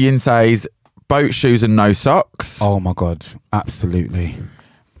 Suyin says, boat shoes and no socks. Oh my God, absolutely.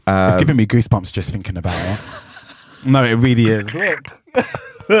 It's giving me goosebumps just thinking about it. No, it really is. Look.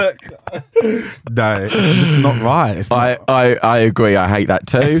 No, it's just not right. It's not. I agree. I hate that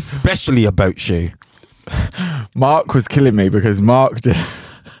too. Especially a boat shoe. Mark was killing me because Mark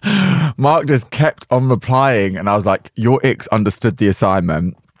Mark just kept on replying, and I was like, your icks understood the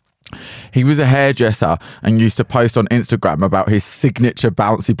assignment. He was a hairdresser and used to post on Instagram about his signature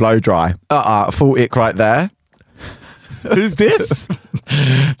bouncy blow dry. Full ick right there. Who's this?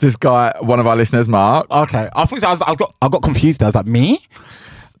 This guy, one of our listeners, Mark. Okay, I got confused. I was like, me?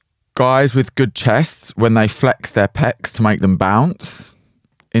 Guys with good chests when they flex their pecs to make them bounce.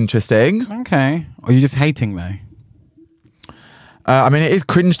 Interesting. Okay. Or are you just hating though? I mean, it is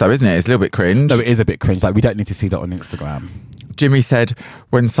cringe though, isn't it? It's a little bit cringe. No, it is a bit cringe. Like, we don't need to see that on Instagram. Jimmy said,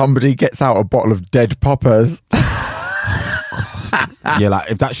 when somebody gets out a bottle of dead poppers. Yeah,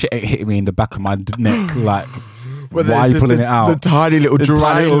 like if that shit ain't hitting me in the back of my neck, like, Well, why are you pulling it out? The tiny little The drain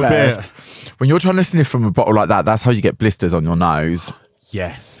tiny little left. When you're trying to sniff from a bottle like that, that's how you get blisters on your nose.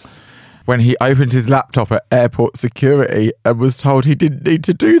 Yes. When he opened his laptop at airport security and was told he didn't need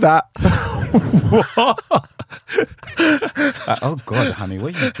to do that. Oh God, honey,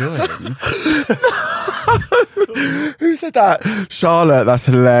 what are you doing? Who said that? Charlotte, that's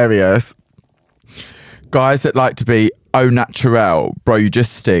hilarious. Guys that like to be au naturel, bro, you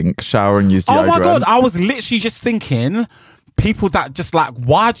just stink, shower and use deodorant. Oh my God, I was literally just thinking, people that just like,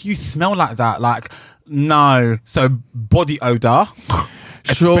 why do you smell like that? Like, no. So body odor,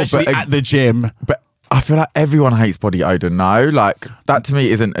 Sure, especially but at the gym. But I feel like everyone hates body odor. No, like that to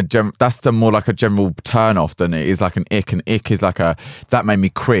me isn't that's the more like a general turn off than it is like an ick. An ick is like that made me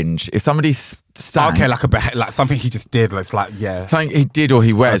cringe. If somebody stank, Okay, like something he just did. It's like, yeah, something he did or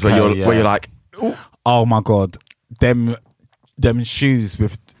he wears Okay, where you're like, ooh. Oh my God, them shoes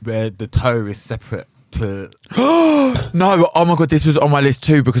with where the toe is separate to. No, oh my God, this was on my list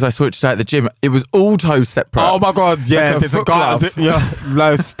too because I saw it today at the gym. It was all toes separate. Oh my God, yeah, Like there's a foot guy. glove. Yeah,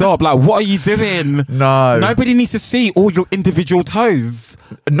 no, stop! Like, what are you doing? No. Nobody needs to see all your individual toes.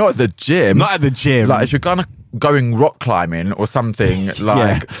 Not at the gym. Not at the gym. Like if you're going rock climbing or something,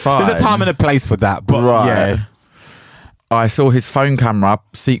 like fine. There's a time and a place for that, but Right. yeah. I saw his phone camera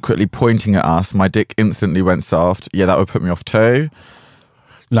secretly pointing at us. My dick instantly went soft. Yeah, that would put me off too.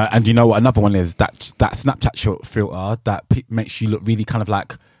 Like, and you know what? Another one is that Snapchat filter that makes you look really kind of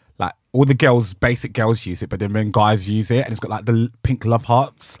like all the basic girls use it, but then when guys use it, and it's got like the pink love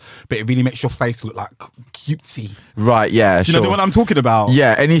hearts, but it really makes your face look like cutesy. Right, yeah, You know the one I'm talking about?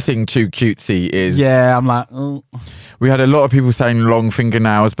 Yeah, anything too cutesy is... Yeah, I'm like, oh. We had a lot of people saying long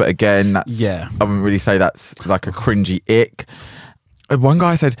fingernails, but again, that's, Yeah. I wouldn't really say that's like a cringy ick. One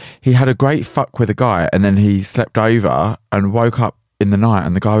guy said he had a great fuck with a guy and then he slept over and woke up in the night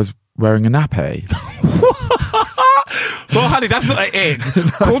and the guy was wearing a nappy. Well, honey, that's not an ick.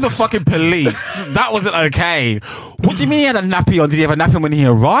 Call the fucking police. That wasn't okay. What do you mean he had a nappy on? Did he have a nappy when he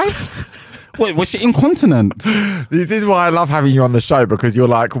arrived? Wait, was she incontinent? This is why I love having you on the show because you're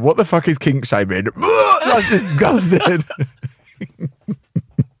like, what the fuck is kink shaming? That's disgusting.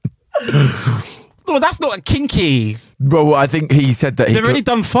 No, that's not a kinky. Well, I think he said that They've already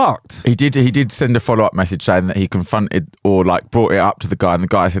done fucked. He did send a follow-up message saying that he confronted or like brought it up to the guy and the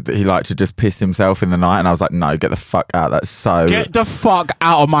guy said that he liked to just piss himself in the night and I was like, no, get the fuck out. That's so... Get the fuck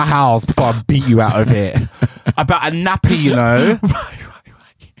out of my house before I beat you out of it. About a nappy, you know.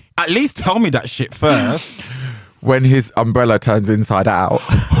 At least tell me that shit first. When his umbrella turns inside out.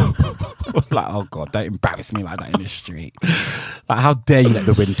 Like, oh God, don't embarrass me like that in the street. Like, how dare you let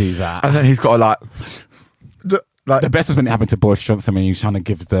the wind do that? And then he's got to like The best was when it happened to Boris Johnson when he was trying to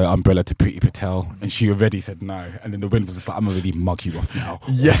give the umbrella to Priti Patel and she already said no. And then the wind was just like, I'm going to really mug you off now.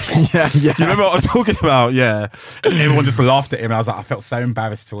 Yeah. Do you remember what I'm talking about? Yeah. And everyone just laughed at him and I was like, I felt so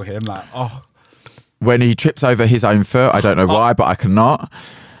embarrassed for him. Like, oh. When he trips over his own foot, I don't know why, but I cannot.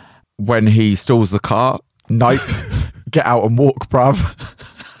 When he stalls the car, nope. Get out and walk, bruv.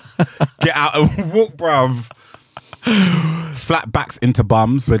 Get out and walk, bruv. Flat backs into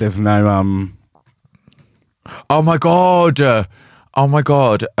bums where there's no... Oh my God. A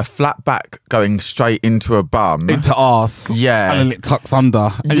flat back going straight into a bum. into arse. Yeah. And then it tucks under.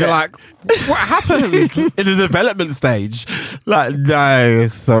 And you're Yeah. like, what happened in the development stage? Like, no,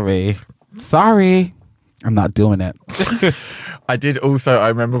 sorry. I'm not doing it. I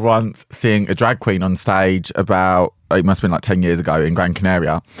remember once seeing a drag queen on stage about, it must have been like 10 years ago in Gran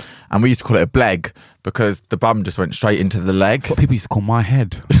Canaria. And we used to call it a bleg because the bum just went straight into the leg. That's what people used to call my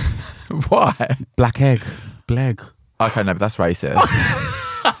head. Why? Black egg. Bleg. Okay, no, but that's racist.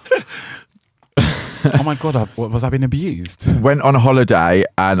 Oh my God, was I being abused? Went on a holiday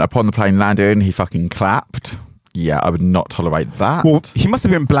and upon the plane landing, he fucking clapped. Yeah, I would not tolerate that. Well, he must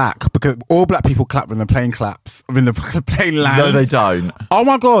have been black because all black people clap when the plane claps. When the plane lands. No, they don't. Oh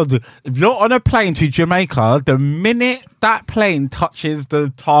my God. If you're on a plane to Jamaica, the minute that plane touches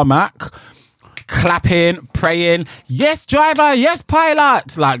the tarmac, clapping, praying, yes, driver, yes,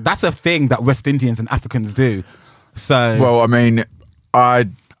 pilot. Like, that's a thing that West Indians and Africans do. So, Well, I mean, I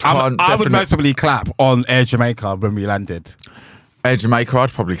would most probably clap on Air Jamaica when we landed. Air Jamaica,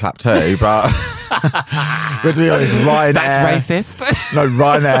 I'd probably clap too, but to be honest, Ryanair. That's racist. No,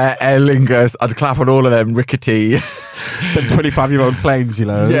 Ryanair, Aer Lingus, I'd clap on all of them rickety. Them 25-year-old planes, you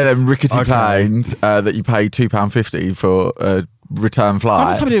know. Yeah, them rickety planes that you pay £2.50 for a return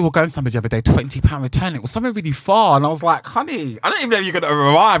flight. Somebody were going somewhere the other day, £20 return. It was somewhere really far, and I was like, honey, I don't even know if you're going to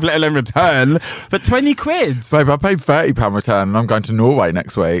arrive, let alone return, for 20 quid. Babe, I paid £30 return and I'm going to Norway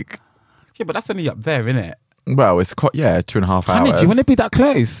next week. Yeah, but that's only up there, isn't it? Well, it's quite, 2.5 hours. Honey, do you want to be that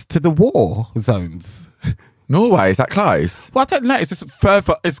close to the war zones? Norway, is that close? Well, I don't know. It's just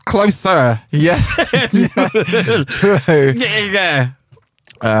further. It's closer. Yeah. True. Yeah.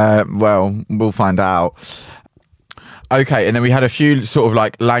 Well, we'll find out. Okay, and then we had a few sort of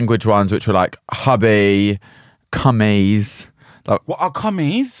like language ones, which were like hubby, cummies. Like, What are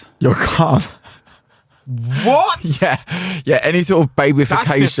cummies? your cum. What? Yeah, any sort of That's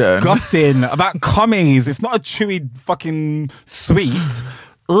babyfication. disgusting. About cummies. It's not a chewy fucking sweet.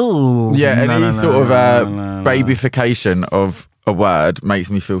 Ooh. Yeah, any No, sort of no. babyfication of a word makes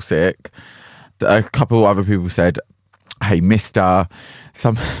me feel sick. A couple other people said, "Hey, Mister."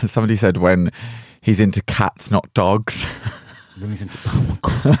 Somebody said when he's into cats, not dogs. When he's into, oh my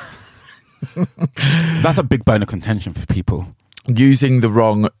God. That's a big bone of contention for people. Using the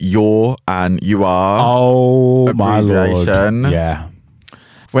wrong "your" and "you are." Oh my Lord. Abbreviation. Yeah.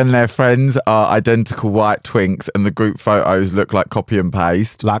 When their friends are identical white twinks and the group photos look like copy and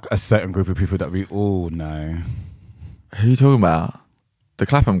paste. Like a certain group of people that we all know. Who are you talking about? The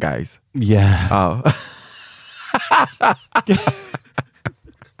Clapham gays? Yeah. Oh.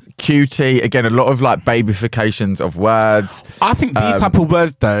 Cutie. Again, a lot of like babyfications of words. I think these type of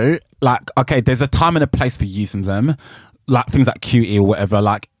words though, like, okay, there's a time and a place for using them. Like things like cutie or whatever.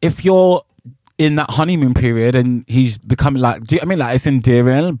 Like if you're in that honeymoon period and he's becoming like, do you know what I mean? Like it's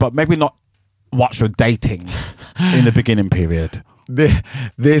endearing, but maybe not whilst you're dating in the beginning period.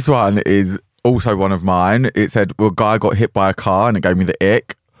 This one is also one of mine. It said, well, a guy got hit by a car and it gave me the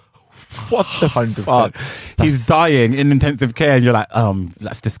ick. What the 100%. fuck? He's dying in intensive care and you're like,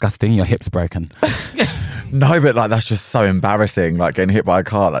 that's disgusting. Your hip's broken. No, but like that's just so embarrassing. Like getting hit by a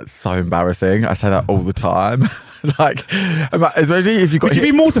car, that's so embarrassing. I say that all the time. Like, especially if you got. Would you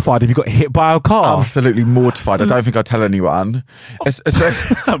be mortified if you got hit by a car? Absolutely mortified. I don't think I'd tell anyone.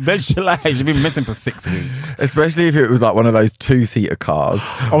 Eventually, you've been missing for 6 weeks. Especially if it was like one of those 2-seater cars.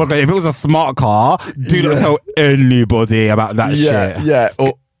 Oh my God, if it was a smart car, do not tell anybody about that shit. Yeah,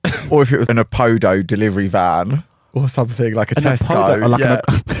 or if it was in a Podo delivery van or something like a Tesco. Or like a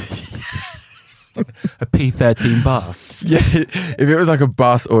P13 bus. Yeah, if it was like a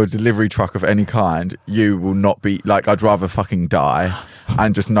bus or a delivery truck of any kind, you will not be like, I'd rather fucking die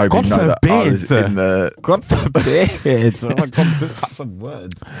and just nobody know that I was in the. God forbid. Oh my God, this touch on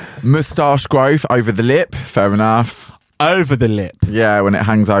words. Moustache growth over the lip, fair enough. Over the lip. Yeah, when it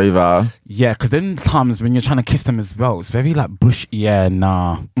hangs over. Yeah, because then times when you're trying to kiss them as well, it's very like bush. Yeah,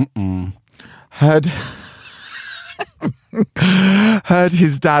 nah. Heard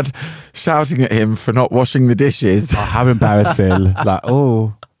his dad shouting at him for not washing the dishes. Oh, how embarrassing. Like,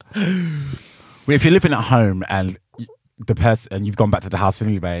 oh. Well, if you're living at home and the person and you've gone back to the house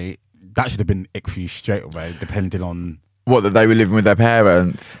anyway, that should have been ick for you straight away, depending on What, that they were living with their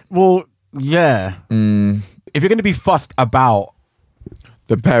parents? Well, yeah. If you're going to be fussed about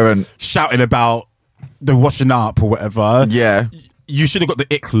The parent. shouting about the washing up or whatever, Yeah. you should have got the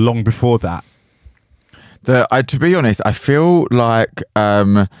ick long before that. To be honest, I feel like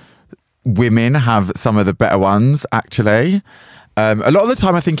women have some of the better ones, actually. A lot of the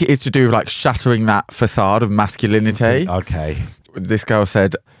time, I think it is to do with like shattering that facade of masculinity. Okay. This girl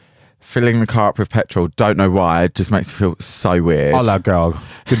said, filling the car up with petrol, don't know why, it just makes me feel so weird. Hello, girl.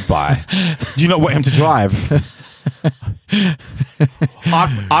 Goodbye. Do you not want him to drive?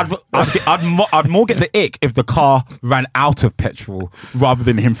 I'd more get the ick if the car ran out of petrol rather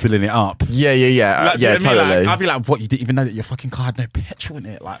than him filling it up. Yeah. Like, do you know Yeah, what I mean? totally. Like, I'd be like, what? You didn't even know that your fucking car had no petrol in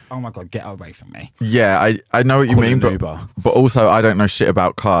it? Like, oh my God, get away from me. Yeah, I know what you Call mean, an but Uber. also I don't know shit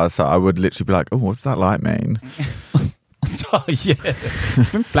about cars, so I would literally be like, oh, what's that light mean? Oh, yeah. It's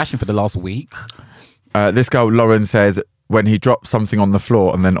been flashing for the last week. This girl, Lauren, says when he drops something on the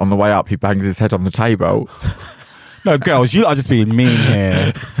floor and then on the way up he bangs his head on the table. No, girls, you are just being mean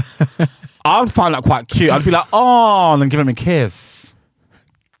here. I would find that quite cute. I'd be like, oh, and then give him a kiss.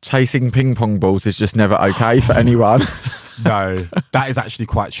 Chasing ping pong balls is just never okay for anyone. No, that is actually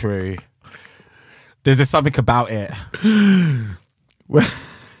quite true. There's just something about it.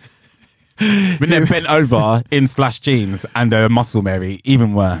 When they're bent over in slash jeans and they're a muscle Mary,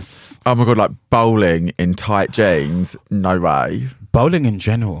 even worse. Oh my God, like bowling in tight jeans? No way. Bowling in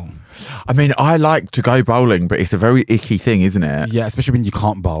general. I mean, I like to go bowling, but it's a very icky thing, isn't it? Yeah, especially when you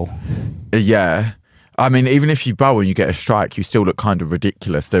can't bowl. Yeah. I mean, even if you bowl and you get a strike, you still look kind of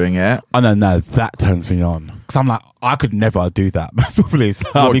ridiculous doing it. Oh, no, that turns me on. Because I'm like, I could never do that. That's probably... So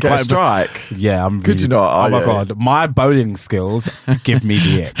I'll What, be get a quite strike? Yeah, I'm Could really... you not? Oh my Yeah. God. My bowling skills give me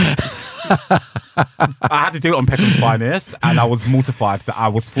the ick. I had to do it on Peckham's Finest and I was mortified that I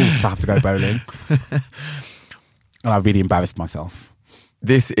was forced to have to go bowling. And I really embarrassed myself.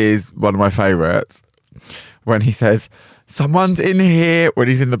 This is one of my favourites. When he says, someone's in here, when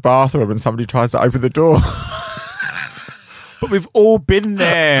he's in the bathroom and somebody tries to open the door. But we've all been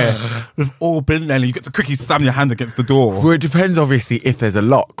there. We've all been there. And you get to quickly slam your hand against the door. Well, it depends, obviously, if there's a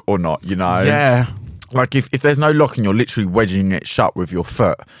lock or not, you know? Yeah. Like, if there's no lock and you're literally wedging it shut with your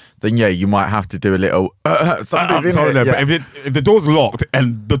foot, then, yeah, you might have to do a little, somebody's in sorry, it. no, Yeah. but if the door's locked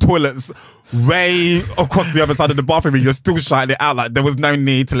and the toilet's way across the other side of the bathroom and you're still shutting it out, like there was no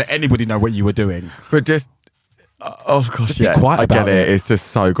need to let anybody know what you were doing. But just, oh gosh, Just be yeah, quiet I get about it. it. It's just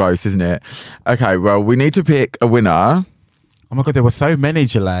so gross, isn't it? Okay, well, we need to pick a winner. Oh my God, there were so many,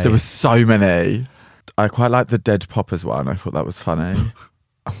 Jalay. There were so many. I quite like the Dead Poppers one. I thought that was funny.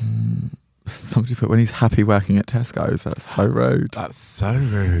 Somebody put when he's happy working at Tesco's. That's so rude. That's so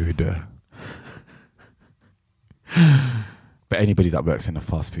rude. But anybody that works in a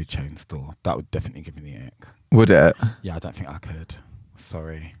fast food chain store, that would definitely give me the ick. Would it? Yeah, I don't think I could.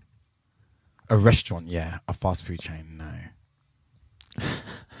 Sorry. A restaurant, yeah. A fast food chain, no.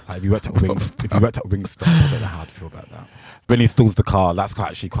 Like, if you worked at Wingstop, I don't know how I'd feel about that. When he stalls the car, that's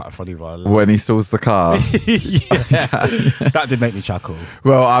actually quite a funny one. When he stalls the car. Yeah, that did make me chuckle.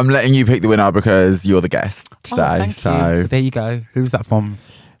 Well, I'm letting you pick the winner because you're the guest today. Oh, thank you. So there you go. Who's that from?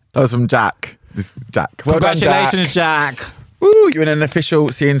 That was from Jack. This Jack. Well done, Congratulations, Jack. Woo, you're in an official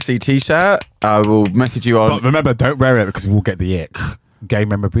CNC t-shirt. I will message you on. But remember, don't wear it because we'll get the ick. Gay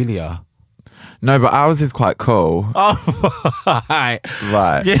memorabilia. No, but ours is quite cool. Oh, right.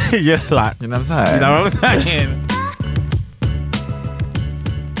 Right. Yeah, like, You know what I'm saying? you know what I'm saying?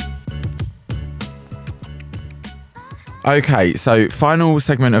 Okay, so final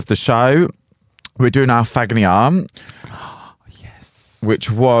segment of the show. We're doing our Fagny Arm, Yes. which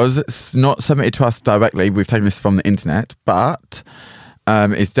was not submitted to us directly. We've taken this from the internet, but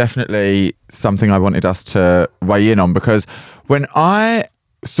it's definitely something I wanted us to weigh in on, because when I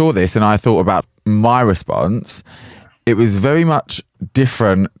saw this and I thought about my response, it was very much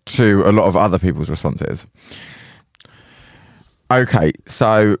different to a lot of other people's responses. Okay,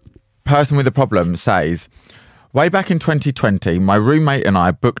 so person with a problem says, way back in 2020, my roommate and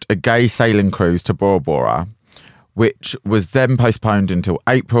I booked a gay sailing cruise to Bora Bora, which was then postponed until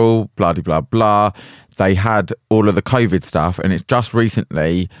April, blah, blah, blah. They had all of the COVID stuff and it just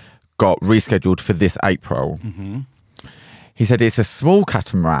recently got rescheduled for this April. Mm-hmm. He said it's a small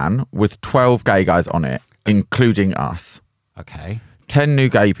catamaran with 12 gay guys on it, including us. Okay. 10 new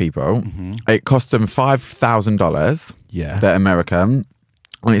gay people. Mm-hmm. It cost them $5,000. Yeah. They're American.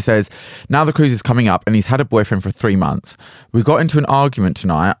 And it says, now the cruise is coming up and he's had a boyfriend for 3 months. We got into an argument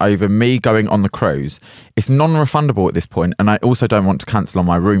tonight over me going on the cruise. It's non-refundable at this point, and I also don't want to cancel on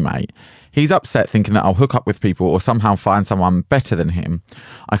my roommate. He's upset thinking that I'll hook up with people or somehow find someone better than him.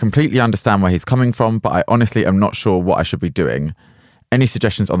 I completely understand where he's coming from, but I honestly am not sure what I should be doing. Any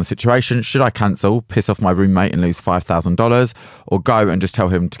suggestions on the situation? Should I cancel, piss off my roommate and lose $5,000, or go and just tell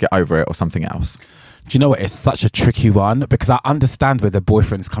him to get over it or something else? Do you know what? It's such a tricky one because I understand where the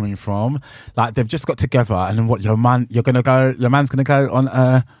boyfriend's coming from. Like, they've just got together, and then what? Your man's gonna go on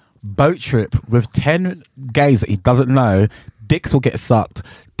a boat trip with 10 gays that he doesn't know. Dicks will get sucked.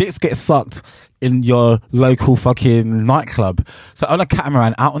 Dicks get sucked in your local fucking nightclub. So on a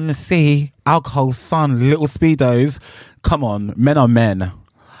catamaran out on the sea, alcohol, sun, little speedos. Come on, men are men.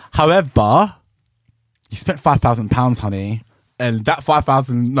 However, you spent £5,000, honey. And that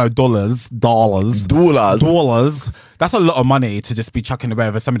dollars. That's a lot of money to just be chucking away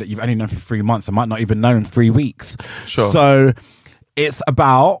over somebody that you've only known for 3 months and might not even know in 3 weeks. Sure. So it's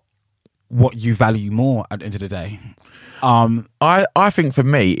about what you value more at the end of the day. I think for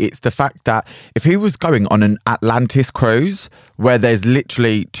me, it's the fact that if he was going on an Atlantis cruise where there's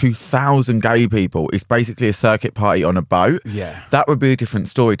literally 2,000 gay people, it's basically a circuit party on a boat. Yeah. That would be a different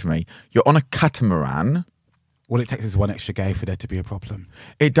story to me. You're on a catamaran. All it takes is one extra gay for there to be a problem.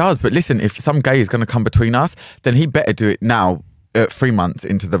 It does, but listen, if some gay is going to come between us, then he better do it now 3 months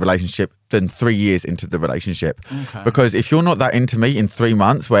into the relationship than 3 years into the relationship. Okay. Because if you're not that into me in 3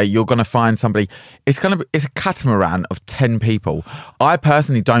 months, where you're going to find somebody, it's a catamaran of 10 people. I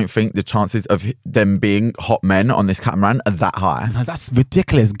personally don't think the chances of them being hot men on this catamaran are that high. No, that's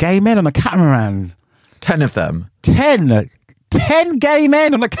ridiculous. Gay men on a catamaran. 10 of them. 10 gay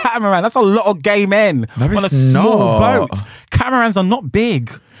men on a catamaran. That's a lot of gay men on a small boat. Catamarans are not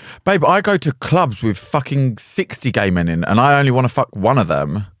big. Babe, I go to clubs with fucking 60 gay men in, and I only want to fuck one of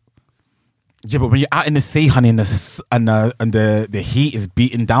them. Yeah, but when you're out in the sea, honey, and the heat is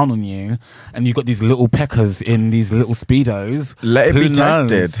beating down on you, and you've got these little peckers in these little speedos. Let it who be knows?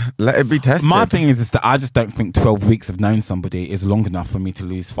 tested. Let it be tested. My thing is that I just don't think 12 weeks of knowing somebody is long enough for me to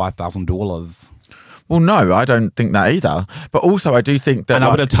lose $5,000. Well, no, I don't think that either. But also, I do think that. And I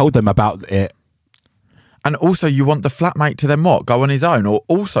would have told them about it. And also, you want the flatmate to then what? Go on his own or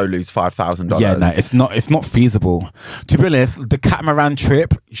also lose $5,000? Yeah, no, it's not feasible. To be honest, the catamaran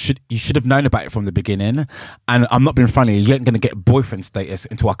trip, you should have known about it from the beginning. And I'm not being funny, you ain't going to get boyfriend status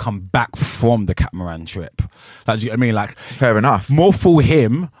until I come back from the catamaran trip. Like, do you know what I mean? Like, fair enough. More fool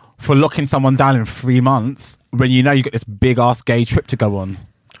him for locking someone down in 3 months when you know you got this big ass gay trip to go on.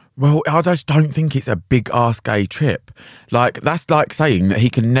 Well, I just don't think it's a big ass gay trip. Like, that's like saying that he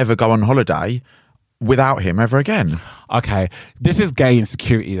can never go on holiday without him ever again. Okay, this is gay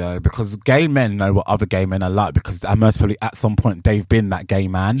insecurity though, because gay men know what other gay men are like, because most probably at some point they've been that gay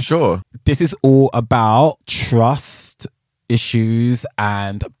man. Sure. This is all about trust issues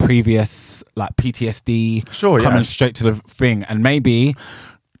and previous like PTSD coming straight to the thing, and maybe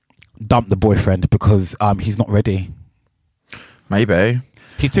dump the boyfriend because he's not ready. Maybe.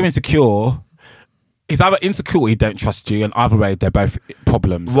 He's too insecure. He's either insecure or he don't trust you, and either way, they're both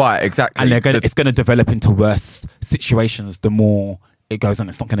problems. Right, exactly. And it's going to develop into worse situations the more it goes on.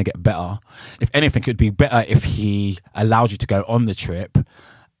 It's not going to get better. If anything, it would be better if he allowed you to go on the trip,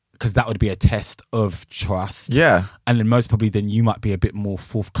 because that would be a test of trust. Yeah. And then most probably then you might be a bit more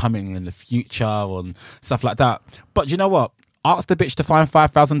forthcoming in the future and stuff like that. But you know what? Ask the bitch to find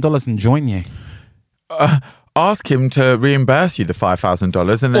 $5,000 and join you. Ask him to reimburse you the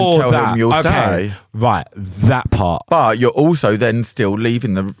 $5,000 and then tell him you'll stay. Right, that part. But you're also then still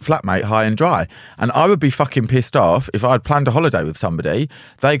leaving the flatmate high and dry. And I would be fucking pissed off if I'd planned a holiday with somebody,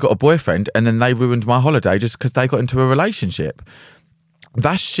 they got a boyfriend, and then they ruined my holiday just because they got into a relationship.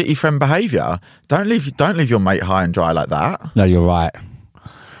 That's shitty friend behaviour. Don't leave your mate high and dry like that. No, you're right.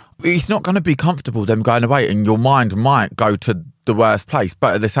 It's not going to be comfortable them going away, and your mind might go to the worst place.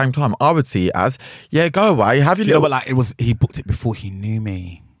 But at the same time, I would see it as, yeah, go away, have your little. But like he booked it before he knew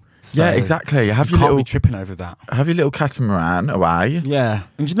me. So yeah, exactly. Have you your can't little be tripping over that. Have your little catamaran away. Yeah,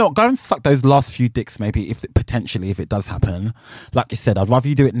 and you know what? Go and suck those last few dicks. Maybe if it does happen. Like you said, I'd rather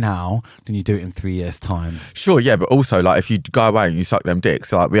you do it now than you do it in 3 years' time. Sure, yeah, but also like if you go away and you suck them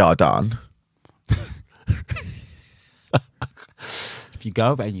dicks, like we are done. If you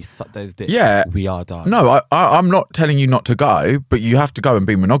go away and you suck those dicks, yeah, we are done. No, I'm not telling you not to go, but you have to go and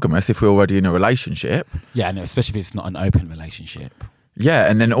be monogamous if we're already in a relationship. Yeah, no, especially if it's not an open relationship. Yeah,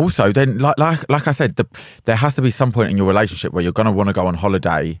 and then also, then like I said, there has to be some point in your relationship where you're going to want to go on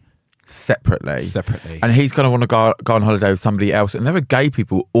holiday separately. And he's going to want to go on holiday with somebody else. And there are gay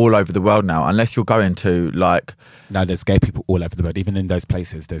people all over the world now, unless you're going to like... No, there's gay people all over the world. Even in those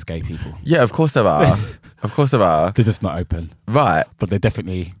places, there's gay people. Yeah, of course there are. Of course there are. They're just not open. Right. But they're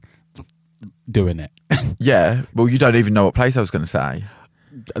definitely doing it. Yeah. Well, you don't even know what place I was going to say.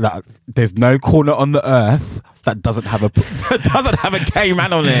 That there's no corner on the earth that doesn't have a gay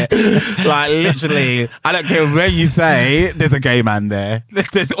man on it. Like literally, I don't care where you say there's a gay man there.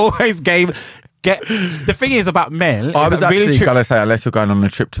 There's always gay. The thing is about men. I was actually going to say unless you're going on a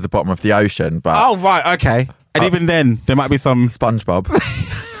trip to the bottom of the ocean, but oh right, okay. And even then, there might be some SpongeBob.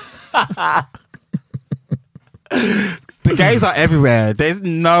 The gays are everywhere. There's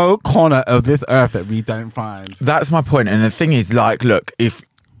no corner of this earth that we don't find. That's my point. And the thing is, like, look, if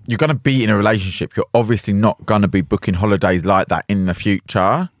you're going to be in a relationship, you're obviously not going to be booking holidays like that in the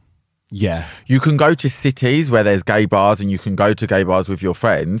future. Yeah. You can go to cities where there's gay bars and you can go to gay bars with your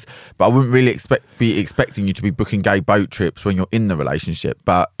friends, but I wouldn't really be expecting you to be booking gay boat trips when you're in the relationship,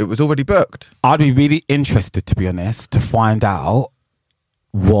 but it was already booked. I'd be really interested, to be honest, to find out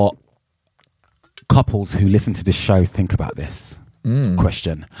what couples who listen to this show think about this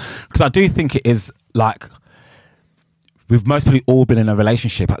question. Because I do think it is like, we've most probably all been in a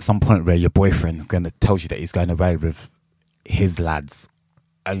relationship at some point where your boyfriend tells you that he's going away with his lads.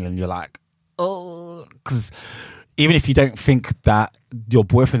 And then you're like, oh, because even if you don't think that your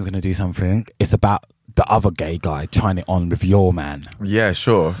boyfriend's going to do something, it's about the other gay guy trying it on with your man. Yeah,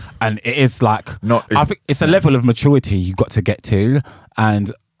 sure. And it is like, Not- I think it's a level of maturity you got to get to.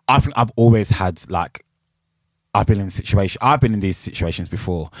 And I think I've always had like, I've been in these situations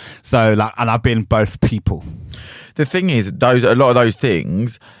before. So like, and I've been both people. The thing is, a lot of those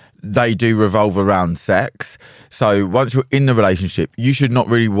things, they do revolve around sex. So once you're in the relationship, you should not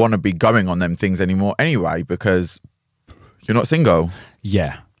really want to be going on them things anymore anyway, because you're not single.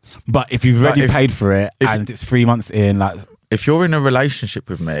 Yeah. But if you've already paid for it and it's 3 months in, like, if you're in a relationship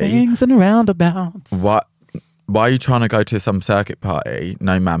with me, swings and roundabouts. why are you trying to go to some circuit party?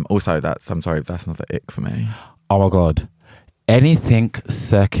 No, ma'am. Also, I'm sorry, that's not the ick for me. Oh my God. Anything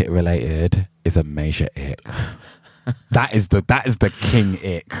circuit related is a major ick. That is the king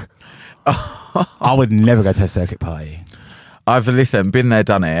ick. I would never go to a circuit party. I've been there,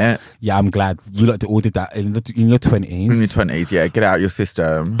 done it. Yeah, I'm glad you all did that in your 20s. In your 20s, yeah, get out your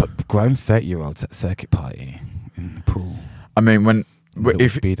system. But grown 30-year-olds at circuit party in the pool. I mean,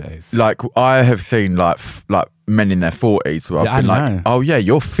 if speedos. like I have seen like men in their 40s who I've been like, oh yeah,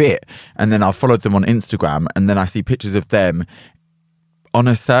 you're fit, and then I followed them on Instagram, and then I see pictures of them on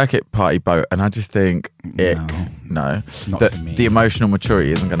a circuit party boat, and I just think, ick, no. Not for me. The emotional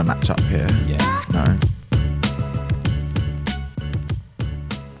maturity isn't going to match up here. Yeah, no.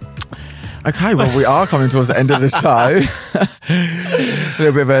 Okay, well, we are coming towards the end of the show. A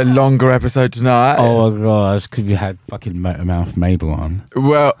little bit of a longer episode tonight. Oh my gosh, because we had fucking Motormouth Mabel on.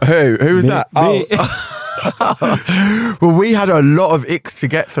 Well, who was that? Me. Oh. Well, we had a lot of icks to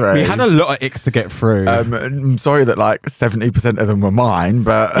get through. We had a lot of icks to get through. I'm sorry that like 70% of them were mine,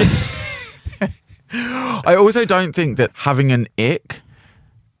 but I also don't think that having an ick,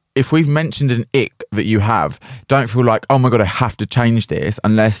 if we've mentioned an ick that you have, don't feel like, oh my God, I have to change this,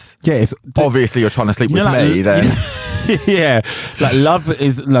 unless obviously you're trying to sleep with me, then. Yeah, like love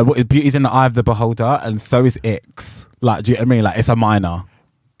is like what beauty's in the eye of the beholder, and so is icks. Like, do you know what I mean? Like, it's a minor.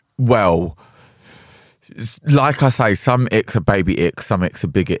 Well, like I say, some icks are baby icks, some icks are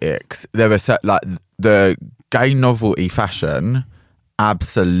bigger icks. There are like the gay novelty fashion,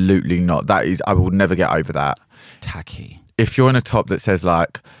 absolutely not. That is, I will never get over that. Tacky. If you're in a top that says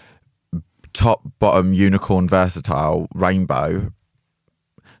like top, bottom, unicorn, versatile, rainbow,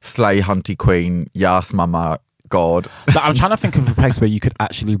 slay, hunty queen, yas, mama, God. But I'm trying to think of a place where you could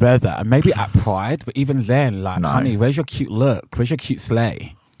actually wear that, and maybe at Pride. But even then, like, honey, where's your cute look? Where's your cute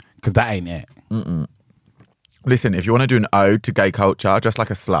slay? Because that ain't it. Mm-mm. Listen, if you want to do an ode to gay culture, just like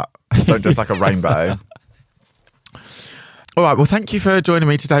a slut, don't just like a rainbow. All right, well, thank you for joining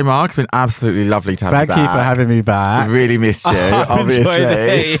me today, Mark. It's been absolutely lovely to have you back. Thank you for having me back. We really missed you,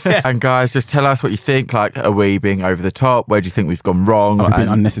 obviously. Yeah. And guys, just tell us what you think. Like, are we being over the top? Where do you think we've gone wrong? We've been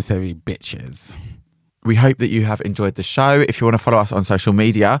unnecessary bitches. We hope that you have enjoyed the show. If you want to follow us on social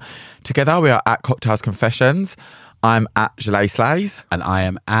media, together we are at Cocktails Confessions. I'm at Jalay Slays. And I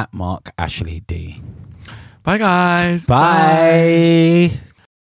am at Mark Ashley D. Bye, guys. Bye.